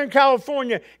in Southern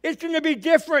California. It's going to be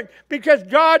different because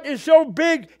God is so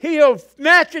big, He'll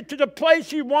match it to the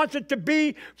place He wants it to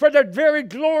be for the very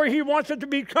glory He wants it to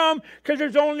become, because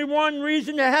there's only one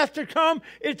reason it has to come.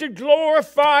 It's to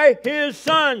glorify His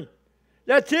Son.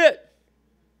 That's it.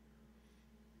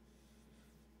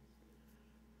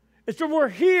 And so we're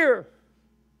here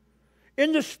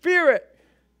in the Spirit,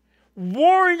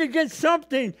 warring against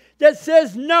something that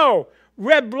says no.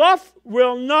 Red Bluff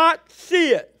will not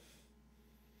see it.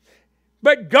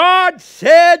 But God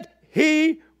said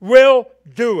He will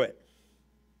do it.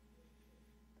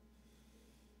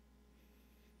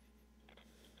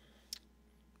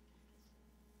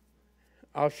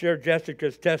 I'll share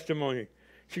Jessica's testimony.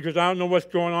 She goes, I don't know what's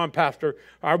going on, Pastor.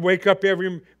 I wake up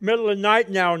every middle of the night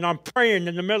now and I'm praying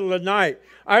in the middle of the night.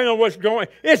 I don't know what's going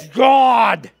on. It's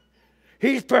God.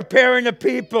 He's preparing the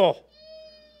people.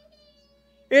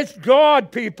 It's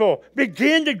God, people.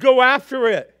 Begin to go after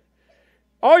it.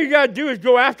 All you got to do is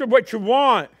go after what you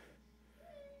want.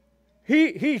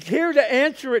 He's here to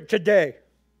answer it today.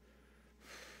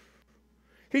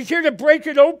 He's here to break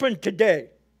it open today.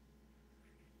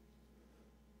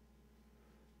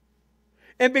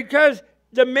 And because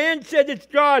the man said it's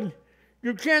God,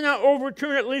 you cannot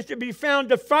overturn it, lest it be found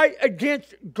to fight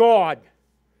against God.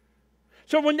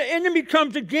 So when the enemy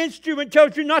comes against you and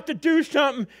tells you not to do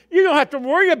something, you don't have to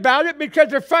worry about it because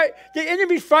the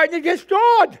enemy's fighting against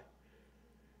God.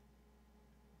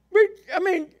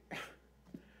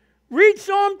 Read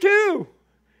Psalm 2.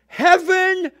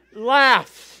 Heaven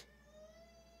laughs.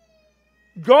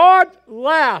 God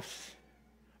laughs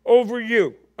over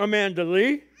you, Amanda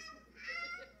Lee.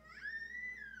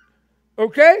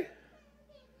 Okay?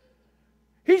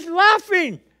 He's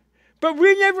laughing. But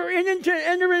we never enter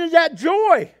into that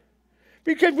joy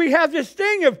because we have this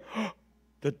thing of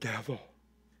the devil.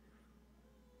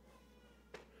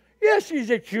 Yes, he's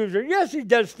an accuser. Yes, he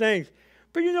does things.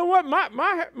 But you know what?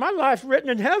 My life's written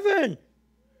in heaven.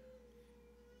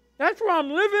 That's where I'm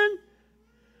living.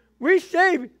 We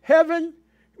say heaven.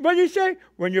 What do you say?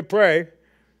 When you pray,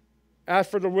 ask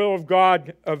for the will of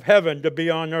God of heaven to be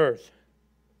on earth.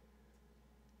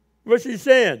 What's he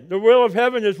saying? The will of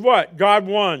heaven is what? God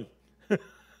won.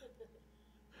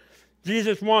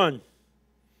 Jesus won.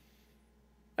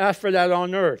 Ask for that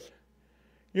on earth.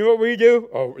 You know what we do?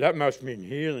 Oh, that must mean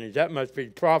healings. That must be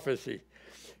prophecy.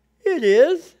 It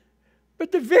is.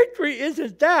 But the victory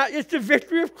isn't that. It's the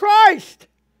victory of Christ.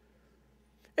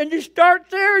 And you start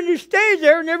there and you stay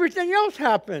there and everything else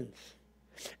happens.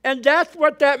 And that's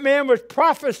what that man was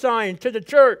prophesying to the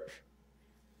church.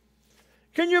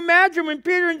 Can you imagine when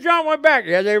Peter and John went back?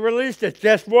 Yeah, they released it.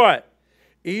 Guess what?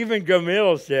 Even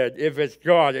Gamaliel said, if it's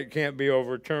God, it can't be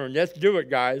overturned. Let's do it,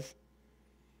 guys.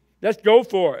 Let's go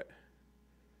for it.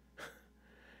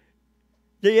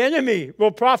 The enemy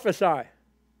will prophesy.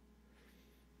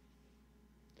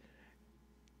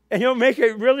 And he'll make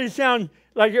it really sound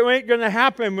like it ain't going to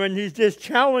happen when he's just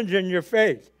challenging your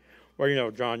faith.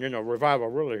 Well, John, revival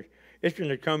really, it's going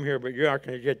to come here, but you're not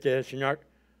going to get this. You're not.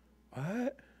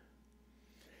 What?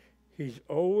 He's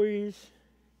always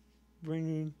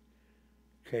bringing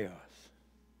chaos.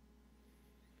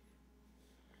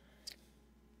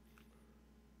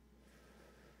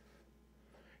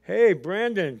 Hey,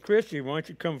 Brandon, Christy, why don't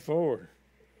you come forward?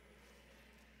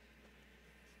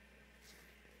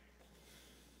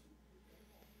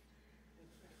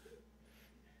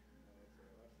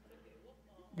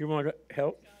 You want to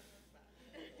help?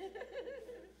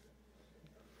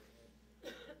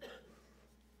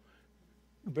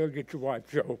 You better get your wife,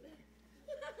 Joe.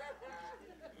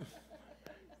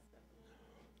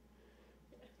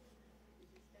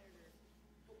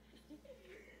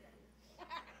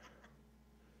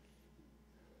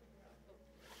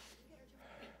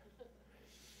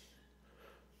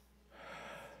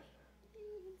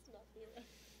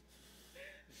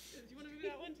 Do you want to move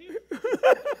that one too? It's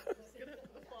gonna have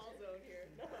a fall zone here.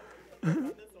 No,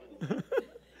 not this one.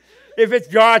 If it's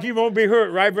God, he won't be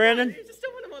hurt, right, Brandon? You just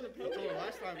don't want him on the pillow.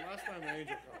 Last time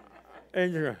Angel called.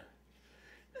 Angel.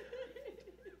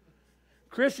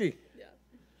 Chrissy, Yeah.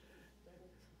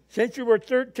 since you were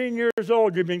 13 years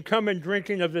old, you've been coming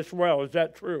drinking of this well. Is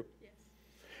that true? Yes.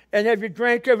 And have you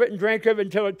drank of it and drank of it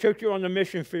until it took you on the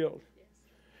mission field? Yes.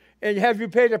 And have you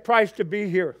paid a price to be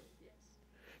here? Yes.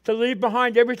 To leave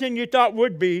behind everything you thought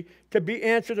would be, to be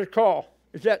answered a call.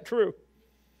 Is that true?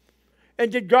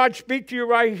 And did God speak to you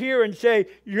right here and say,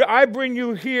 I bring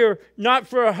you here not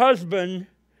for a husband,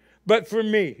 but for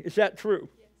me? Is that true?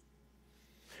 Yes.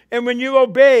 And when you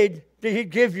obeyed, did he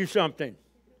give you something?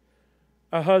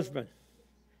 A husband.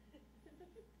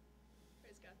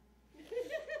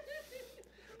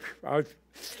 Praise God.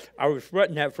 I was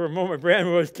sweating that for a moment.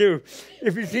 Brandon was too.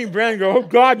 If you've seen Brandon go, oh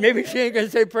God, maybe she ain't going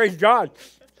to say praise God.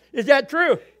 Is that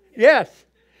true? Yes.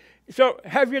 So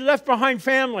have you left behind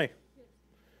family?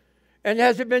 And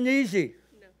has it been easy?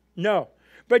 No. No.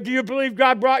 But do you believe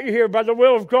God brought you here by the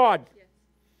will of God?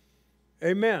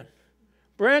 Yes. Amen.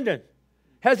 Brandon,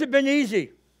 has it been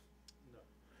easy?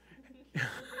 No.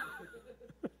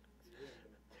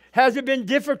 Has it been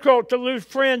difficult to lose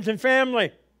friends and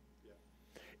family?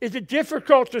 Is it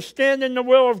difficult to stand in the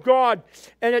will of God?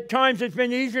 And at times it's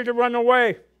been easier to run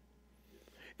away.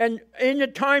 And in the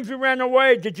times you ran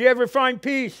away, did you ever find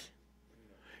peace?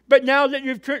 But now that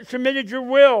you've submitted your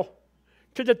will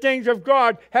to the things of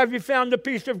God, have you found the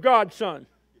peace of God, son?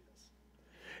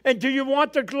 And do you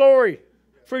want the glory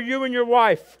for you and your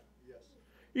wife?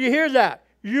 You hear that?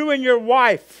 You and your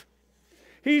wife.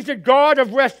 He's the God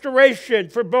of restoration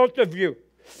for both of you.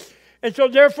 And so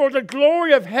therefore the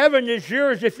glory of heaven is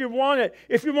yours if you want it.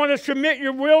 If you want to submit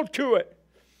your will to it.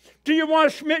 Do you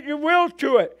want to submit your will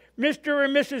to it? Mr.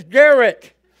 and Mrs.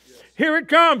 Garrett. Yes. Here it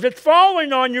comes. It's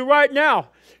falling on you right now.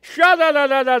 And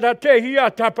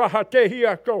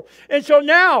so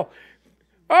now,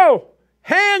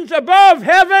 hands above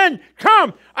heaven.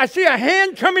 Come. I see a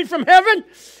hand coming from heaven.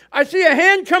 I see a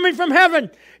hand coming from heaven.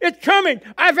 It's coming.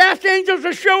 I've asked angels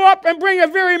to show up and bring a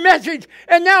very message.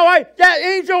 And now that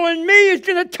angel in me is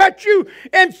going to touch you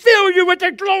and fill you with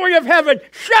the glory of heaven.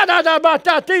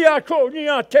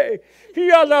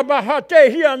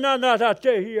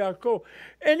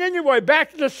 And anyway, back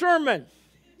to the sermon.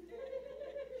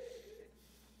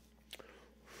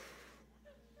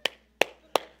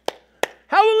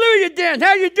 Hallelujah, Dan.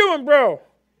 How you doing, bro?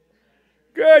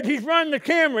 Good. He's running the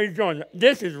camera. He's going,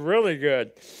 this is really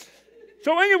good.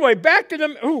 So anyway, back to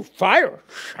the... Ooh, fire.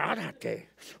 Sharate.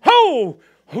 Oh,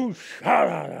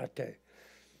 sharate.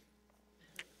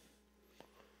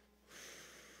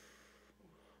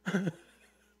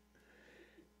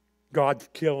 God's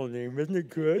killing him. Isn't it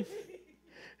good?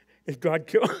 Is God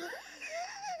killing...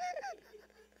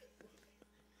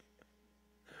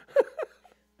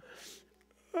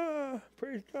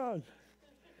 Praise God.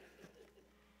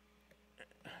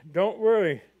 Don't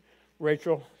worry.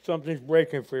 Rachel, something's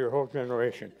breaking for your whole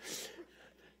generation.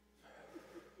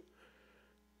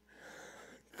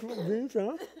 Cool beans,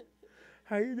 huh?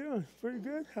 How you doing? Pretty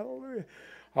good? Hallelujah.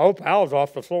 I hope Al's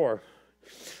off the floor.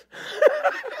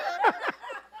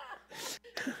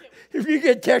 If you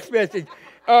get text message,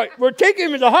 we're taking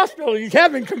him to the hospital. He's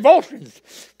having convulsions.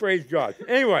 Praise God.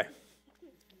 Anyway.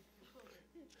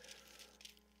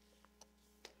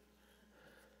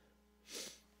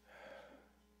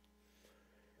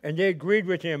 And they agreed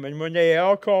with him. And when they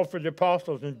all called for the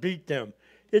apostles and beat them.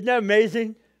 Isn't that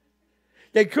amazing?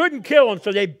 They couldn't kill him,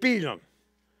 so they beat him.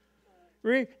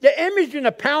 Really? The enemy's going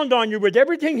to pound on you with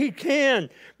everything he can.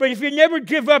 But if you never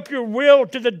give up your will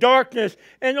to the darkness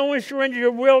and only surrender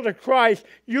your will to Christ,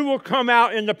 you will come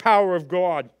out in the power of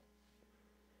God.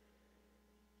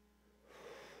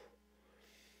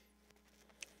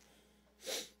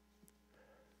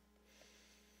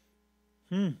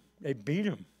 They beat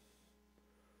him.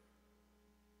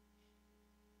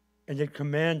 And they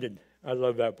commanded. I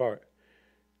love that part.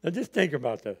 Now just think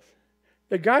about this.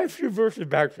 The guy a few verses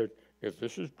back said, if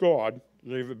this is God,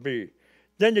 leave it be.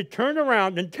 Then they turn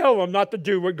around and tell them not to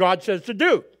do what God says to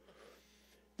do.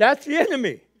 That's the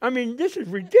enemy. I mean, this is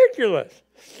ridiculous.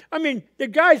 I mean, the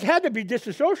guys had to be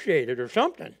disassociated or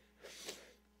something.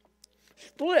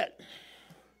 Split.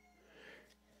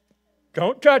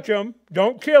 Don't touch them.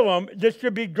 Don't kill them. This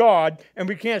should be God, and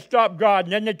we can't stop God.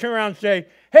 And then they turn around and say,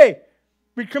 hey,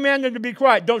 we command them to be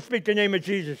quiet. Don't speak the name of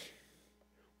Jesus.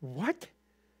 What?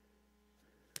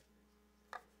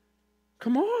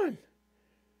 Come on.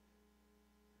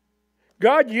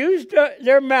 God used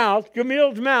their mouth,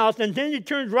 Gamaliel's mouth, and then he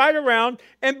turns right around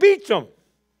and beats them.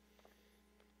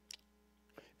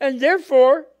 And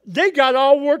therefore, they got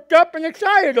all worked up and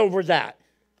excited over that.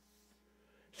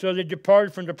 So they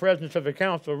departed from the presence of the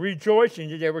council, rejoicing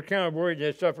that they were counted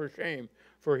worthy to suffer shame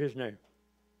for his name.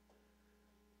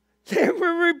 They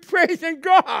were praising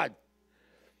God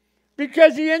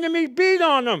because the enemy beat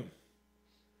on them.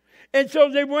 And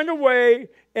so they went away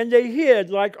and they hid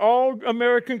like all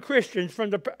American Christians from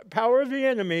the power of the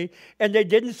enemy, and they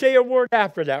didn't say a word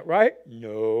after that, right?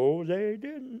 No, they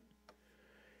didn't.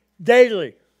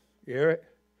 Daily. You hear it?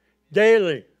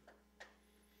 Daily.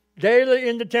 Daily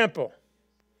in the temple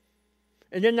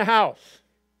and in the house.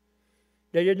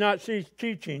 They did not cease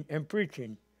teaching and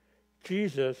preaching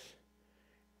Jesus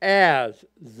as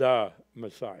the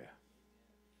Messiah.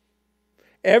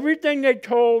 Everything they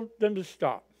told them to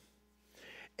stop.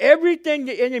 Everything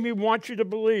the enemy wants you to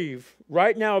believe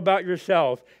right now about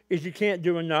yourself is you can't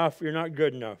do enough, you're not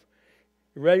good enough.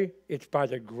 You ready? It's by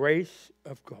the grace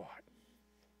of God.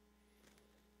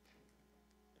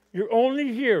 You're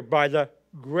only here by the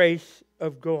grace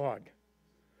of God.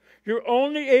 You're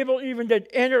only able even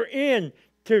to enter in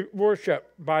to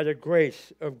worship by the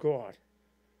grace of God.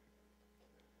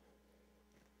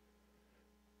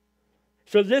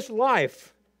 So this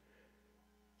life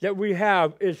that we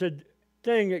have is a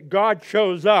thing that God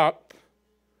shows up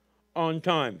on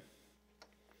time.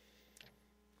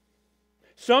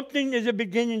 Something is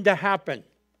beginning to happen.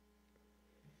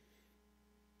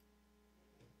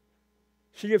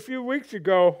 See, a few months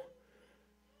ago,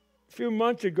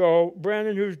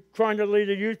 Brandon, who's trying to lead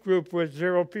a youth group with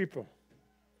 0 people.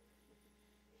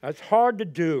 That's hard to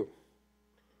do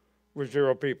with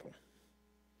 0 people.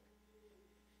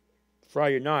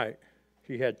 Friday night,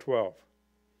 he had 12.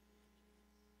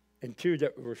 And 2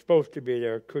 that were supposed to be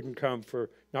there couldn't come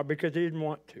not because they didn't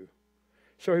want to.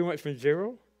 So he went from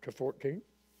 0 to 14.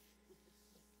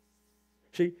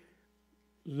 See,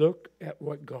 look at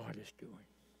what God is doing.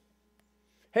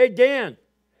 Hey, Dan,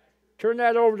 turn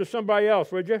that over to somebody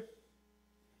else, would you?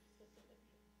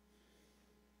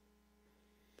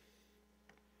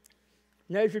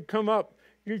 Now as you come up,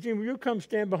 Eugene, will you come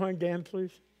stand behind Dan,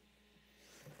 please?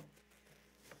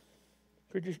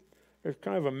 There's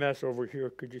kind of a mess over here.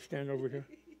 Could you stand over here?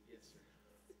 Yes, sir.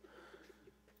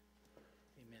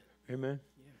 Amen. Amen.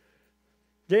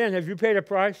 Yeah. Dan, have you paid a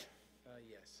price?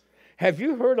 Yes. Have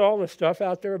you heard all the stuff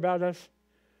out there about us?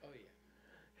 Oh, yeah.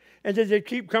 And does it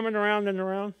keep coming around and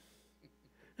around?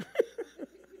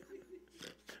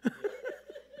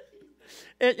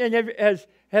 and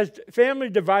has family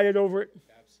divided over it?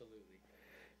 Absolutely.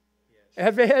 Yes.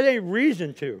 Have they had any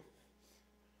reason to?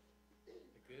 A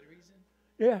good reason?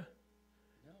 Yeah.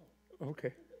 No.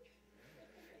 Okay.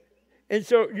 And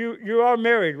so you are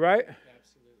married, right?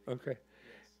 Absolutely. Okay.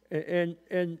 Yes.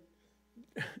 And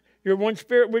you're one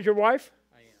spirit with your wife?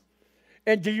 I am.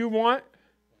 And do you want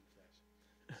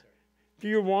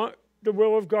the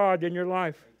will of God in your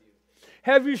life? I do.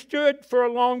 Have you stood for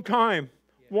a long time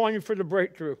wanting for the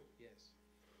breakthrough? Yes.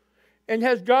 And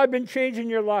has God been changing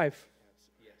your life?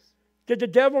 Yes. Did the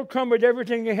devil come with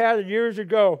everything he had a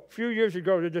few years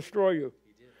ago, to destroy you?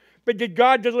 He did. But did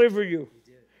God deliver you?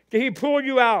 He did. Did he pull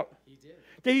you out? He did.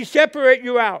 Did he separate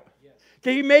you out? Yes.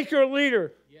 Did he make you a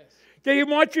leader? Yes. Did he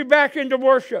want you back into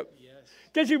worship? Yes.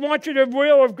 Does he want you the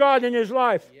will of God in his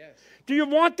life? Yes. Do you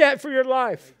want that for your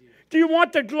life? I do. Do you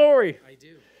want the glory? I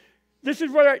do. This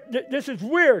is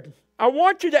weird. I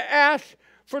want you to ask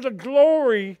for the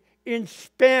glory in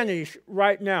Spanish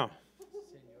right now.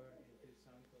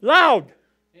 Loud.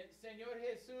 Señor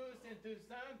Jesús, en tu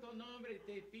santo nombre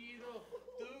te pido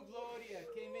tu gloria,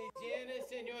 que me llenes,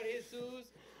 Señor Jesús,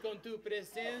 con tu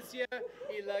presencia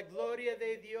y la gloria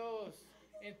de Dios.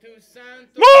 En tu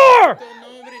santo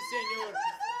nombre, Señor.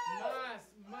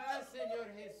 Más, Señor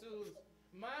Jesús.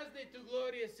 Más de tu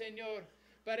gloria, Señor,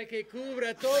 para que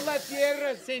cubra toda la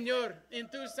tierra, Señor.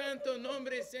 En tu santo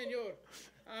nombre, Señor.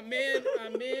 Amén,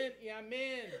 amén y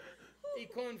amén. Y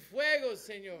con fuego,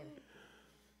 Señor.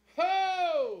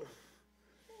 Oh!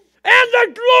 And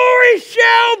the glory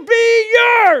shall be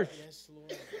yours. Yes,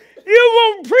 Lord. You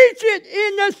will preach it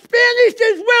in the Spanish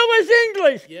as well as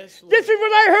English. Yes, Lord. This is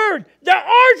what I heard. The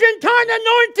Argentine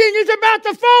anointing is about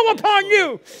to fall upon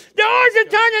you. The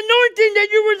Argentine anointing that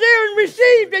you were there and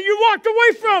received and you walked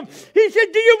away from. He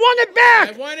said, do you want it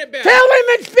back? I want it back. Tell him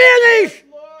in Spanish. Yes,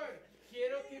 Lord.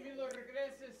 Quiero que me lo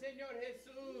regreses, Señor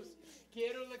Jesús.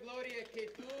 Quiero la gloria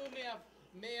que tú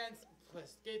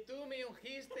que tú me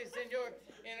ungiste, Señor,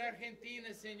 en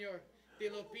Argentina, Señor. Te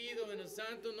lo pido en el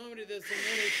santo nombre del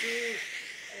Señor Jesús.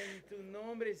 En tu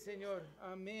nombre, Señor.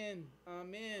 Amén,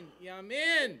 amén y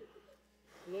amén.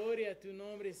 Gloria a tu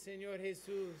nombre, Señor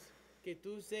Jesús. Que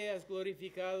tú seas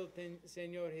glorificado,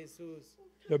 Señor Jesús.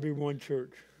 There'll be one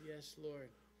church, Yes, Lord.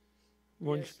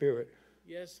 one Yes. spirit.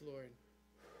 Yes, Lord.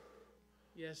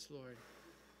 Yes, Lord.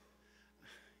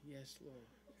 Yes, Lord.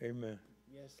 Amen.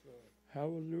 Yes, Lord.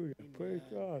 Hallelujah. Amen. Praise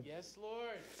God. Yes,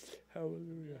 Lord.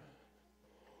 Hallelujah.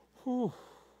 Whew.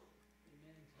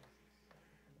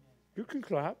 You can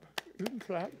clap. You can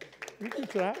clap. You can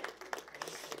clap.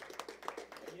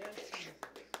 Yes, Jesus.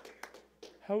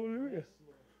 Hallelujah.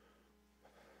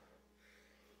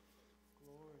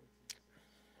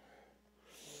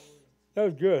 That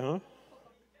was good, huh?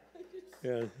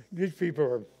 Yeah, these people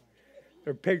are,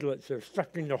 they're piglets. They're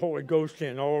sucking the Holy Ghost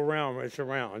in all around when it's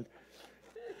around.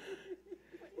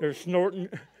 They're snorting.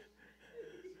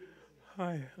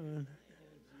 Hi, hon.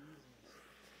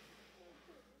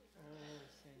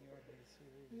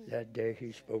 That day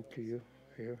he spoke to you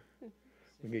here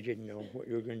when you didn't know what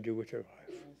you were going to do with your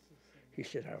life. He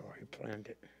said, I already planned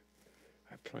it.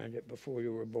 I planned it before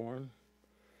you were born,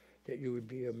 that you would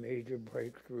be a major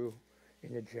breakthrough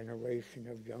in a generation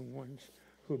of young ones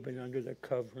who've been under the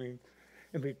covering.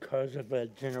 And because of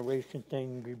that generation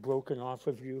thing be broken off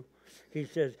of you, he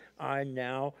says, I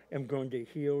now am going to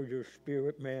heal your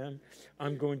spirit, man.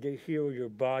 I'm going to heal your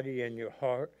body and your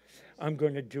heart. I'm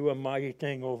going to do a mighty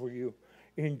thing over you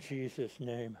in Jesus'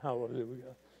 name.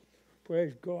 Hallelujah.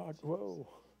 Praise God. Whoa.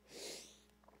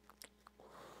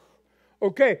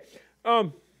 Okay.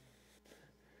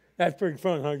 That's pretty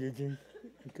fun, huh, Eugene?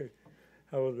 Okay.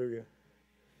 Hallelujah.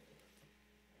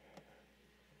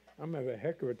 I'm having a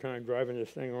heck of a time driving this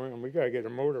thing around. We got to get a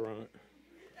motor on it.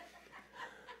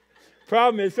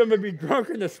 Problem is, somebody be drunk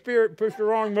in the spirit, push the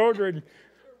wrong motor, and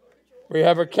we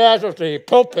have a casualty.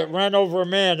 Pulpit ran over a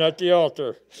man at the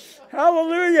altar.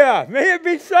 Hallelujah. May it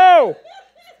be so.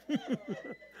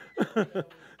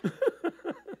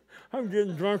 I'm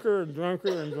getting drunker and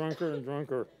drunker and drunker and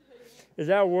drunker. Is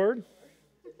that a word?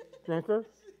 Drunker?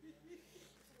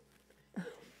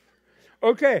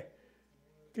 Okay.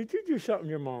 Did you do something to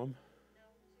your mom?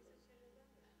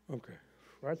 Okay.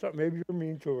 Well, I thought maybe you were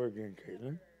mean to her again,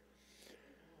 Caitlin.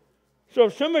 So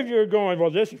some of you are going,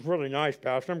 well, this is really nice,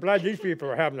 Pastor. I'm glad these people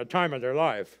are having the time of their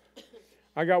life.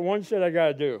 I got one set I got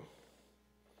to do.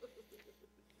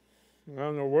 I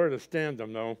don't know where to stand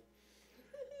them, though.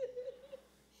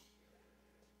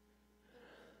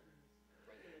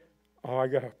 Oh, I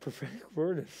got a prophetic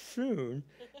word as soon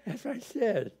as I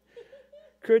said.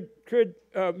 Could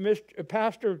Mr.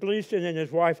 Pastor Gleason and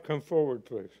his wife come forward,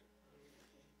 please?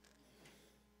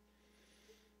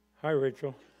 Hi,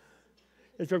 Rachel.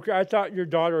 It's okay. I thought your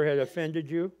daughter had offended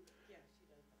you. Yeah,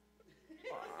 she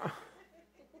does.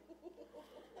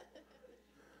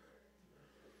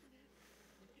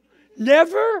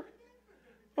 Never?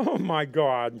 Oh, my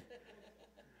God.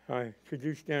 Hi. Could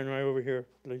you stand right over here,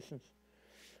 Gleason?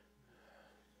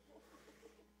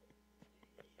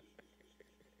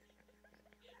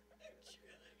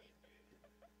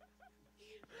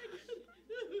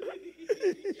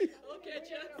 I'll catch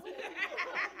you.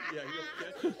 Yeah, you'll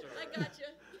catch us. I got you.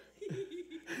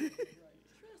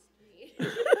 Trust me.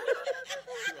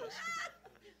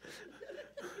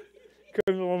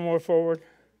 forward?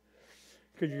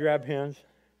 Could you grab hands?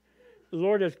 The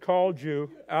Lord has called you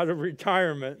out of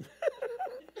retirement.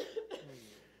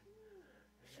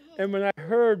 And when I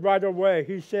heard right away,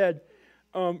 he said,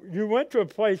 you went to a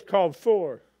place called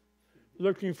Fuller,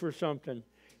 looking for something.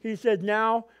 He said,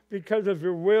 now, because of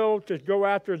your will to go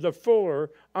after the Fuller,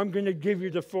 I'm going to give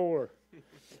you the Fuller.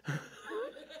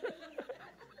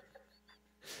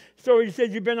 So he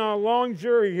said, you've been on a long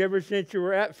journey ever since you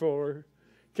were at Fuller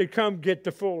to come get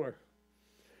the Fuller.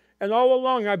 And all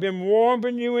along, I've been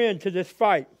warming you into this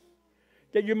fight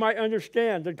that you might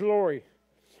understand the glory.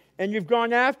 And you've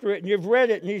gone after it, and you've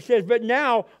read it. And he says, but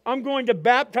now I'm going to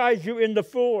baptize you in the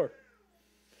Fuller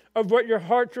of what your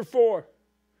hearts are for.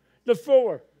 The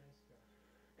Fuller.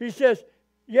 He says,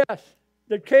 yes,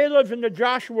 the Calebs and the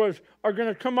Joshuas are going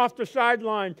to come off the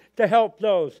sideline to help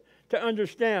those to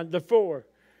understand the Fuller.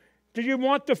 Do you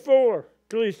want the Fuller,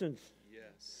 Gleasons?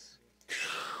 Yes.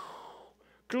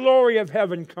 Glory of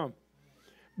heaven come.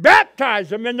 Baptize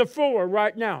them in the Fuller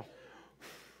right now.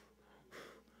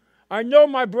 I know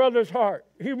my brother's heart.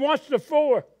 He wants the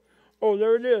Fuller. Oh,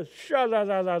 there it is.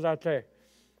 Sha-la-la-la-la-te.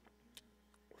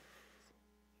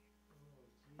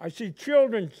 I see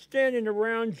children standing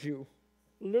around you,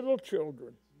 little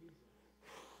children.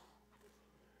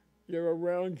 They're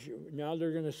around you. Now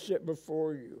they're going to sit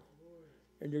before you,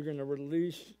 and you're going to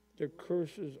release the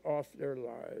curses off their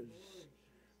lives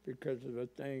because of the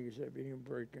things that are being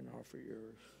broken off of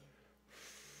yours.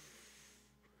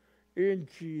 In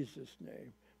Jesus'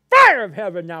 name. Fire of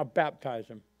heaven, now baptize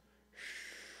them.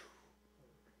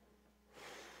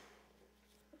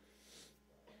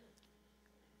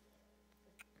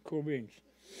 Cool beans.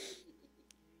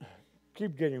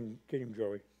 Keep getting him,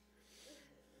 Joey.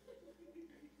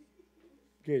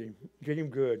 Get him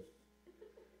good.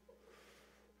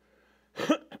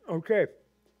 Okay.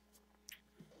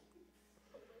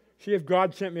 See if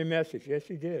God sent me a message. Yes,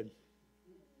 he did.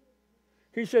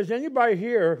 He says, anybody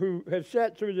here who has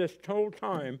sat through this whole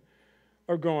time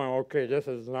are going, okay, this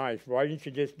is nice. Why didn't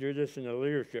you just do this in a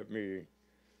leadership meeting?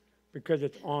 Because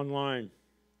it's online.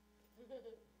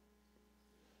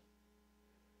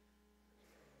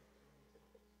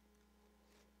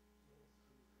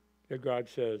 That God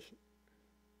says,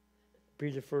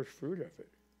 be the first fruit of it.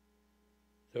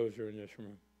 Those who are in this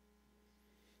room.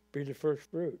 Be the first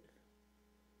fruit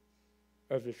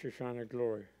of the Shoshana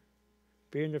glory.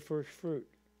 Being the first fruit.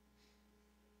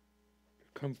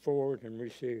 Come forward and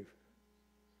receive.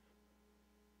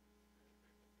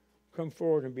 Come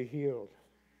forward and be healed.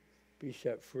 Be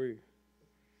set free.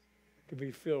 To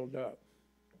be filled up.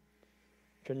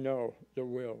 To know the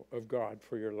will of God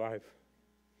for your life.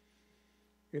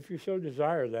 If you so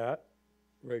desire that,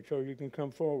 Rachel, you can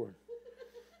come forward.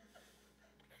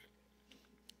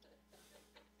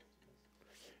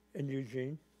 And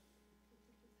Eugene.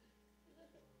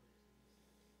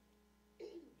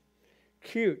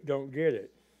 Cute, don't get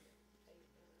it.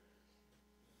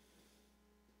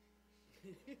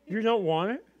 You don't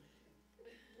want it?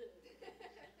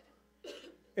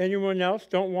 Anyone else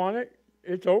don't want it?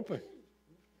 It's open.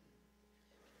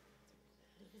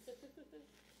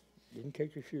 You can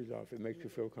take your shoes off. It makes you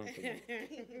feel comfortable.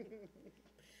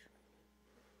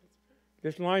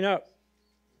 Just line up.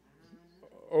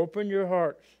 Open your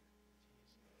hearts.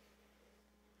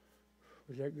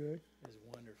 Was that good? It was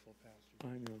wonderful, Pastor.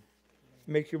 I know.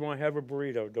 Makes you want to have a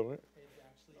burrito, don't it? It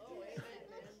actually did.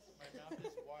 My mouth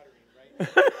is watering right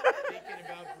now. Thinking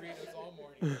about burritos all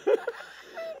morning.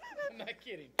 I'm not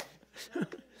kidding. Oh my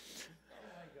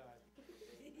God.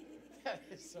 That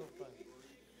is so funny.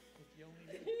 If you only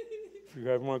knew. If you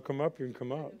guys want to come up, you can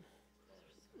come up.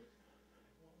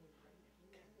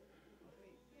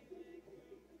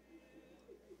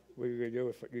 What are you going to do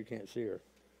if you can't see her?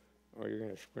 Or you're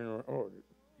going to sprint around? Oh,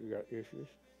 you got issues?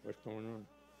 What's going on?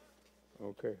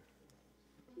 Okay.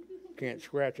 Can't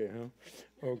scratch it, huh?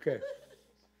 Okay.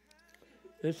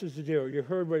 This is the deal. You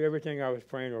heard what everything I was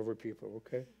praying over people,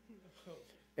 okay?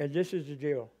 And this is the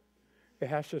deal. It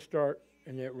has to start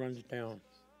and it runs down.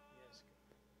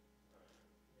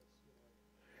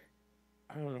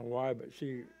 I don't know why, but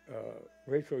see,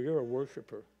 Rachel, you're a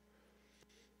worshiper.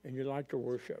 And you like to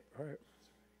worship, right?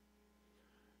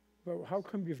 But how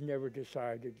come you've never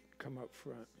decided to come up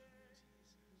front?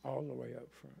 All the way up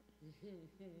front.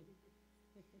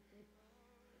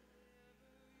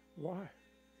 Why?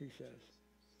 He says.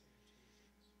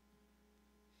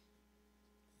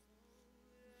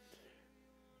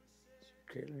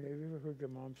 Caitlin, have you ever heard your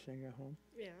mom sing at home?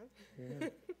 Yeah. Yeah.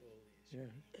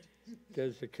 Yeah.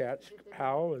 Does the cats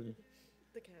howl? And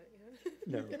The cat,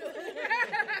 yeah. no.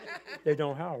 They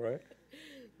don't howl, right?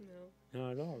 No.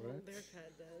 Not at all, right? Their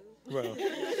pet does. Well,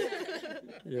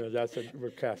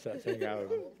 we'll cast that thing out of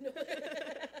them.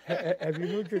 Have you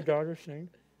heard your daughter sing?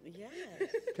 Yes.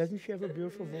 Doesn't she have a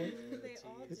beautiful voice? They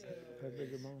all do. Her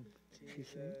bigger mom. She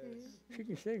sings? She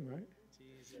can sing, right?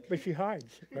 But she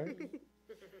hides, right?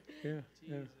 Yeah.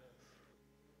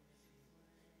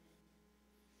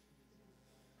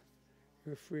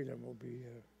 Your freedom will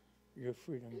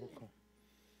come.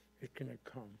 It's going to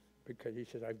come because he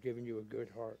said, I've given you a good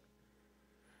heart.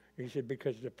 He said,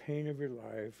 because the pain of your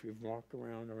life, you've walked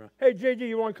around. Hey, JD,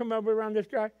 you want to come over around this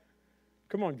guy?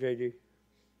 Come on, JD.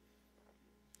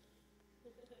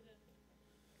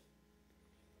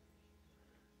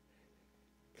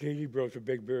 JD grows a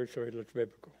big beard so he looks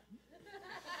biblical.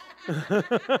 That's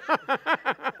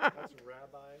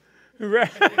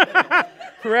Rabbi.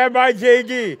 Rabbi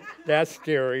JD. That's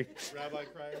scary. Rabbi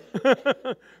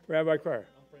Crier. Rabbi Crier.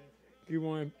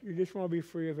 You just want to be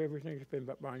free of everything that's been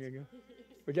binding you?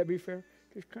 Would that be fair?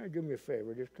 Just kind of do me a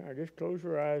favor. Just close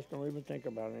your eyes. Don't even think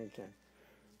about anything.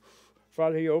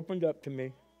 Father, he opened up to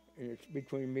me, and it's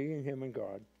between me and him and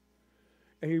God.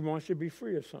 And he wants to be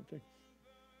free of something.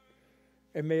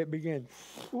 And may it begin.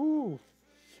 Ooh.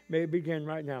 May it begin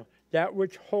right now. That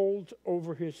which holds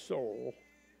over his soul,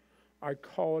 I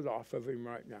call it off of him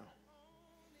right now.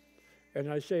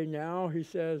 And I say now, he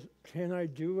says, can I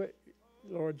do it?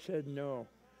 The Lord said, no.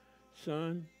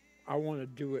 Son, I want to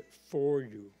do it for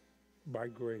you by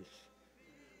grace.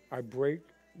 I break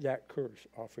that curse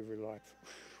off of your life.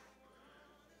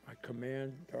 I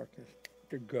command darkness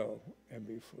to go and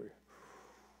be free.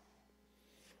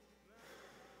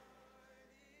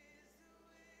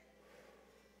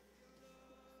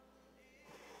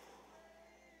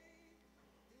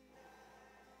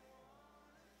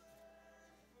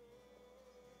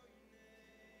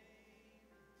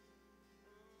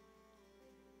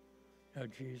 Now,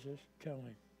 Jesus, tell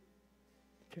him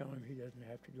he doesn't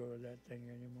have to go to that thing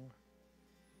anymore.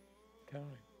 Tell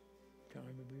him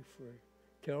to be free.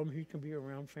 Tell him he can be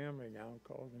around family now,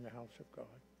 called in the house of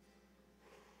God.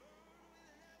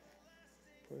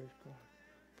 Praise God.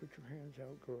 Put your hands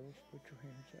out, girls. Put your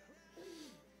hands out.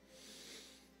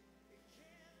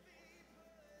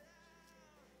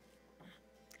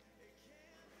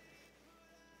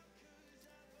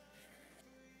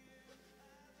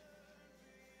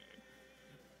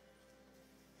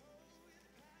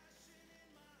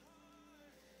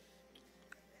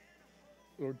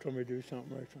 Lord told me to do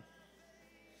something, Rachel.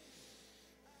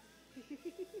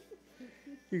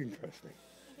 You can trust me.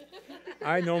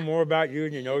 I know more about you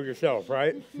than you know yourself,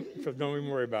 right? So don't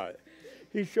even worry about it.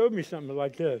 He showed me something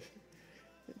like this.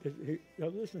 Now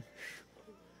listen.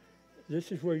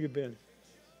 This is where you've been.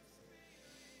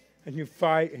 And you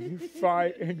fight, and you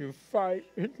fight, and you fight,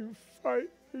 and you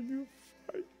fight, and you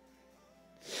fight.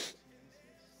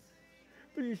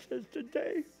 But he says,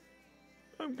 today,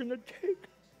 I'm going to take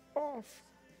off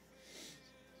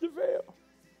the veil.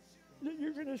 That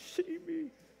you're going to see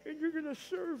me, and you're going to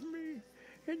serve me,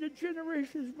 and the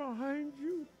generations behind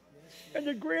you, and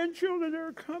the grandchildren that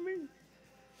are coming,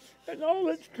 and all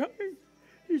that's coming.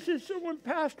 He says, so when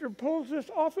Pastor pulls this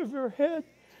off of your head,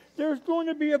 there's going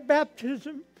to be a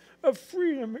baptism of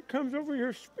freedom that comes over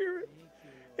your spirit.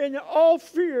 And all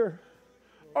fear,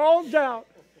 all doubt,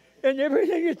 and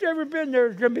everything that's ever been there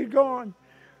is going to be gone.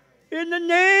 In the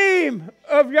name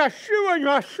of Yeshua,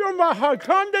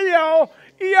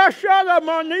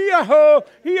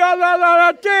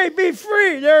 be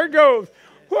free. There it goes.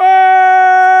 Whoa!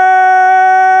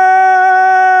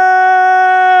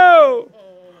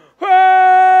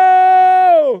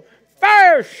 Whoa!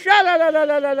 Fire!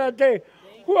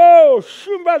 Whoa!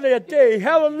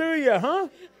 Hallelujah, huh?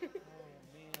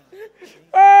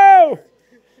 Oh!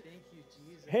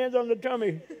 Hands on the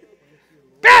tummy.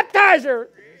 Baptize her!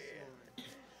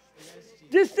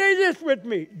 Just say this with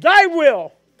me. Thy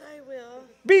will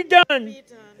be done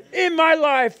in my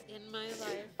life.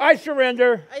 I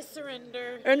surrender.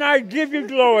 And I give you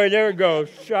glory. There it goes.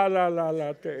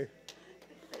 Sha-la-la-la-te.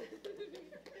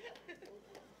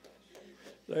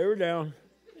 Lay her down.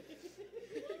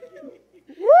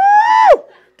 Woo!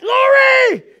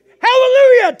 Glory!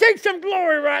 Hallelujah! Take some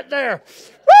glory right there.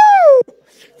 Woo!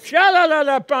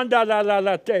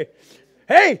 Sha-la-la-la-panda-la-la-la-te.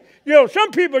 Hey,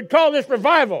 some people would call this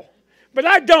revival. But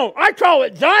I don't. I call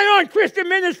it Zion Christian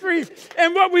Ministries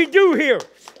and what we do here.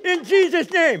 In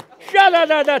Jesus' name. Put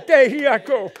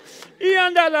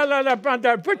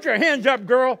your hands up,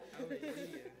 girl.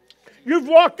 You've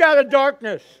walked out of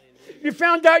darkness. You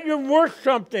found out you're worth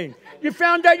something. You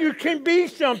found out you can be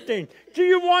something. Do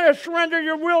you want to surrender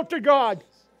your will to God?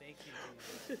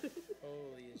 Feel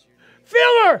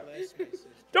her.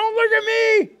 Don't look at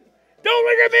me. Don't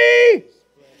look at me.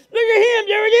 Look at him.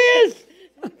 There it is.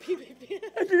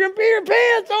 If you're going to pee your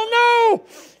pants, oh no.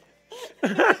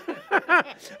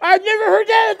 I've never heard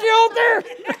that at the altar.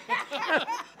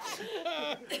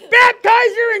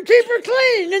 Baptize her and keep her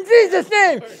clean in Jesus'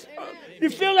 name. You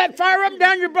feel that fire up and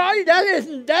down your body? That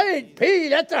ain't pee.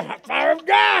 That's the fire of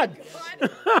God.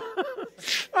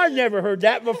 I've never heard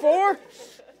that before.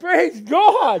 Praise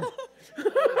God.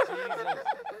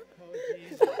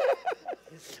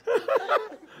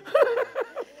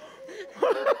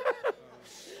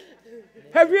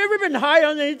 Have you ever been high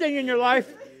on anything in your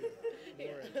life?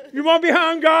 You want to be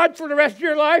high on God for the rest of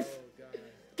your life?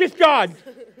 Just God.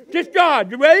 Just God.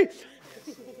 You ready?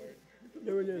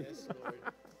 There it is.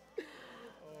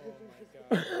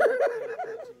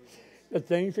 The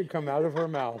things that come out of her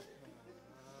mouth.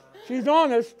 She's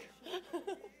honest.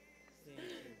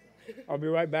 I'll be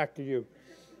right back to you.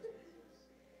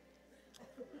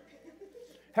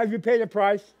 Have you paid a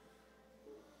price?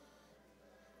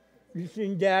 You've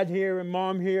seen Dad here and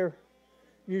Mom here.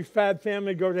 You've had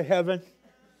family go to heaven.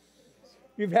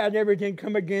 You've had everything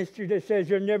come against you that says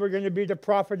you're never going to be the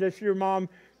prophetess your mom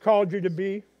called you to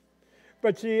be.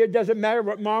 But see, it doesn't matter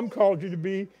what Mom called you to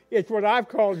be. It's what I've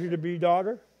called you to be,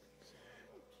 daughter.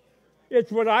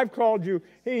 It's what I've called you.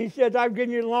 He says, I've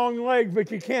given you long legs,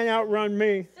 but you can't outrun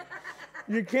me.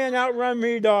 You can't outrun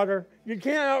me, daughter. You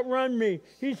can't outrun me.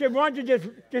 He said, why don't you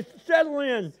just settle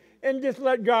in and just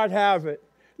let God have it.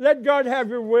 Let God have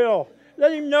your will.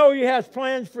 Let him know he has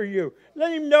plans for you.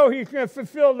 Let him know he's going to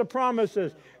fulfill the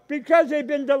promises. Because they've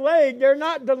been delayed, they're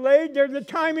not delayed, they're the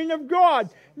timing of God.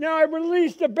 Now I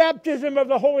release the baptism of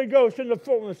the Holy Ghost in the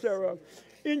fullness thereof.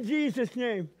 In Jesus'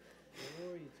 name.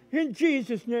 In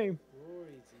Jesus' name.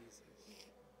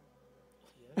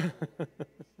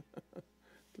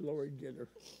 Glory get her.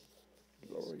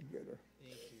 Glory get her.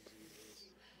 Thank you, Jesus.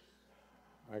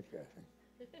 Hi, Kathy.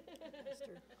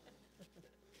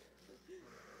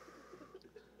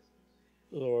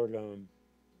 Lord,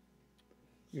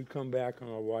 you come back on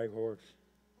a white horse.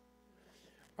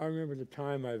 I remember the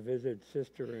time I visited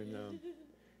Sister in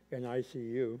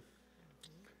ICU.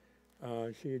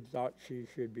 She had thought she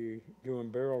should be doing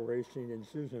barrel racing in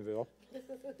Susanville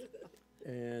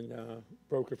and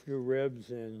broke a few ribs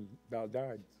and about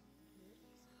died.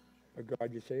 But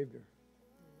God, you saved her.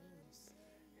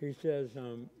 He says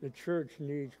the church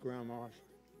needs grandmas.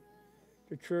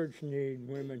 The church needs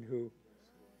women who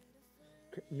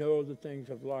know the things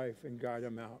of life and guide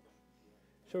them out.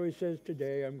 So he says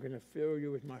today, I'm going to fill you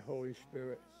with my Holy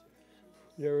Spirit.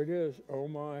 There it is. Oh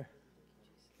my.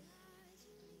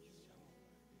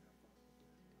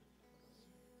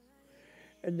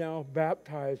 And now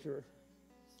baptize her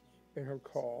in her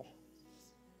call.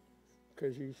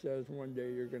 Because he says one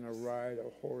day you're going to ride a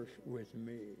horse with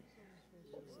me.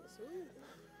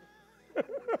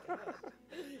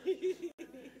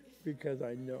 Because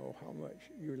I know how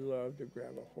much you love to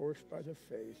grab a horse by the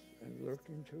face and look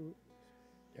into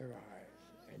their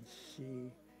eyes and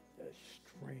see the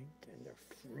strength and the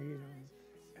freedom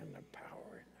and the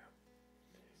power in them.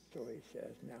 So he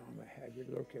says, now I'm going to have you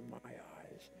look in my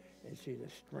eyes and see the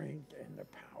strength and the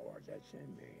power that's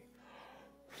in me.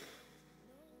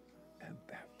 And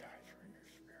baptize her in your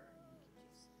spirit.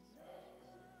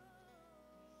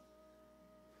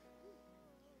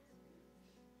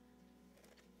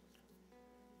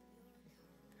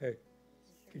 Hey,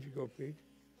 did you go pee?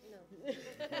 No.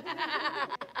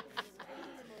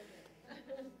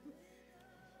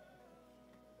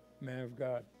 Man of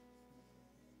God,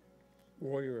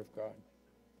 warrior of God,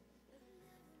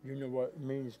 you know what it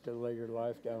means to lay your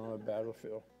life down on a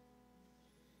battlefield.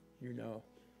 You know.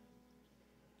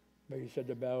 But he said,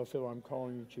 the battlefield I'm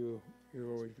calling you to,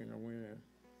 you're always going to win in.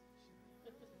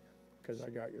 Because I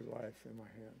got your life in my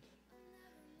hands.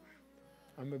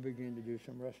 I'm going to begin to do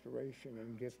some restoration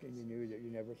and gifting in you that you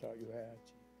never thought you had.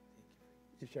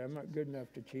 He said, I'm not good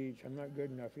enough to teach. I'm not good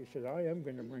enough. He said, I am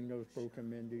going to bring those broken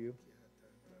men to you.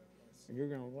 And you're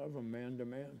going to love them man to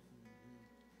man.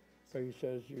 But he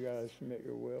says, you got to submit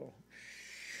your will.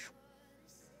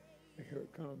 And here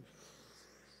it comes.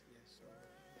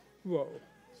 Whoa.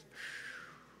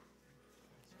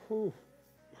 Whew.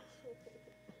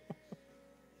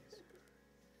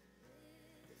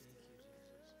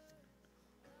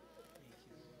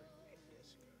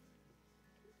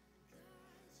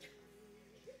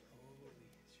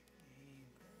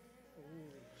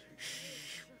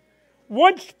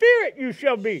 One spirit you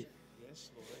shall be.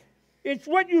 It's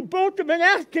what you both have been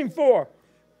asking for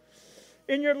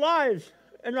in your lives,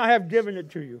 and I have given it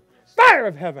to you. Fire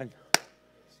of heaven.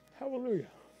 Hallelujah.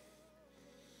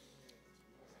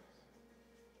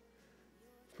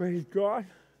 Praise God.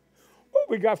 Oh,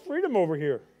 we got freedom over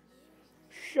here.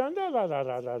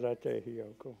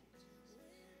 Shandalalalalalatehiyoko.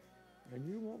 And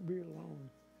you won't be alone.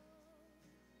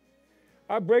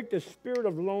 I break the spirit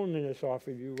of loneliness off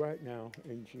of you right now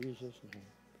in Jesus' name.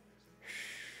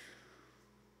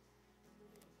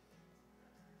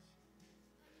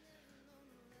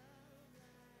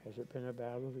 Has it been a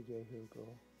battle today, Hugo?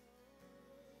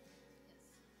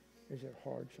 Is it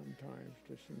hard sometimes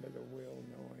to submit a will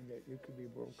knowing that you could be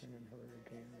broken and hurt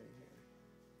again and again?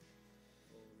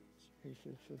 He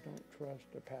said, so don't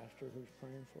trust the pastor who's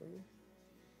praying for you.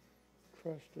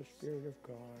 Trust the Spirit of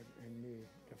God and me,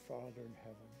 the Father in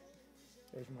heaven,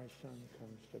 as my Son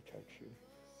comes to touch you.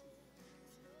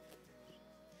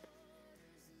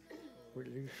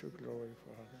 Release your glory,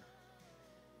 Father.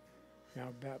 Now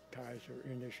baptize her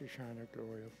in the Shoshana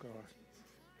glory of God.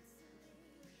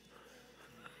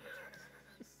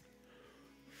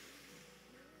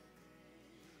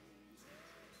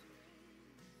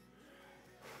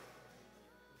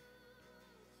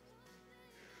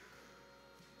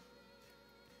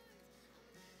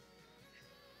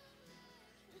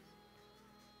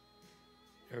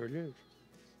 There it is.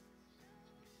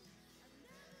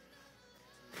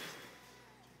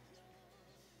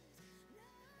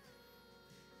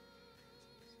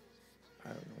 I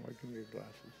don't know why. Give me your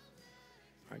glasses.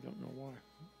 I don't know why.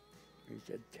 He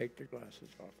said, take the glasses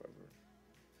off of her.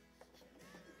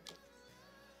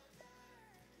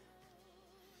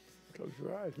 Close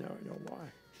your eyes. Now I know why.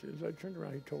 As soon as I turned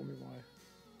around, he told me why.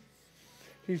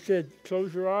 He said,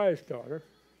 close your eyes, daughter.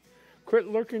 Quit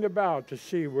looking about to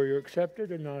see where you're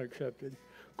accepted and not accepted.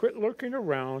 Quit looking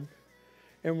around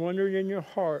and wondering in your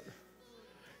heart.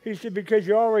 He said, because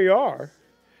you already are.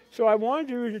 So I want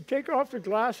you to take off the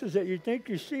glasses that you think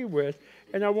you see with,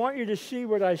 and I want you to see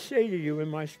what I say to you in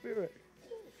my spirit.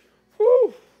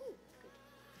 Whew!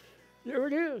 There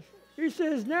it is. He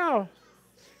says, now,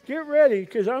 get ready,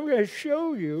 because I'm going to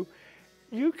show you,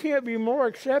 you can't be more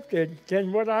accepted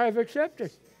than what I've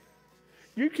accepted.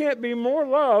 You can't be more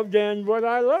loved than what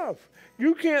I love.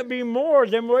 You can't be more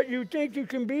than what you think you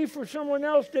can be for someone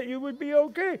else that you would be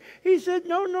okay. He said,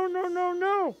 no, no, no, no,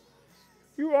 no.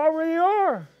 You already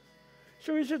are.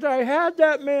 So he said, I had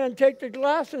that man take the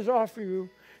glasses off of you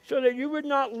so that you would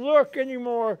not look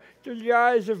anymore to the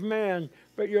eyes of man,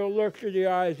 but you'll look to the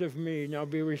eyes of me. Now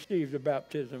be received the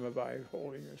baptism of thy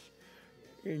holiness.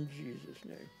 In Jesus'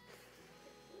 name.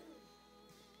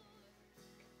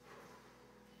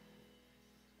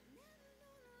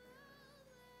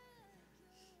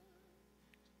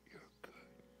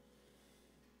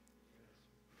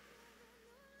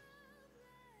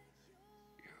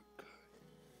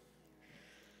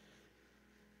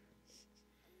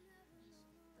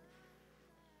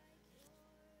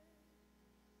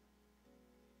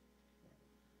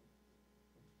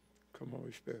 Come,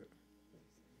 Holy Spirit.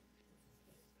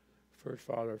 First,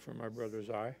 Father, for my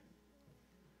brother's eye,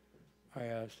 I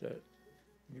ask that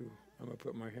I'm going to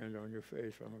put my hand on your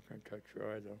face. I'm not going to touch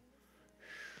your eye, though.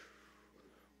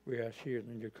 We ask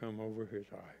healing to come over his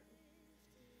eye.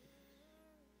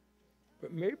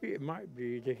 But maybe it might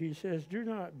be that he says, do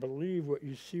not believe what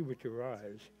you see with your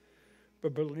eyes,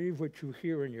 but believe what you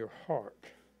hear in your heart.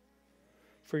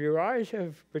 For your eyes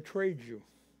have betrayed you.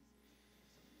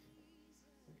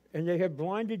 And they have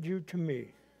blinded you to me.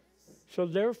 So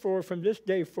therefore, from this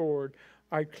day forward,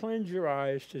 I cleanse your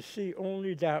eyes to see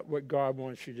only that what God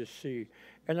wants you to see.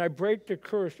 And I break the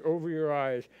curse over your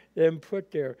eyes, then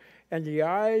put there. And the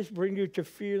eyes bring you to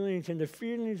feelings, and the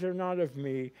feelings are not of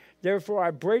me. Therefore,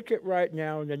 I break it right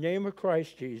now in the name of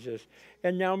Christ Jesus.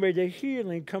 And now may the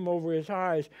healing come over his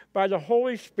eyes by the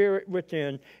Holy Spirit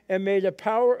within. And may the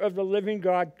power of the living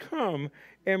God come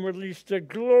and release the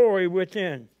glory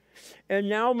within. And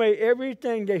now may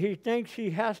everything that he thinks he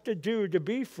has to do to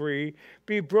be free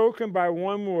be broken by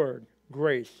one word: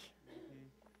 grace.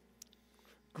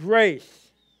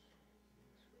 Grace.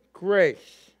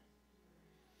 Grace.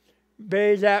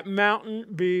 May that mountain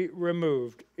be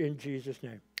removed in Jesus'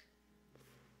 name.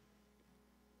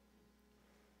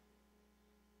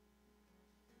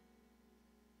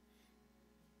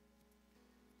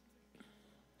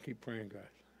 Keep praying,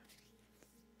 guys.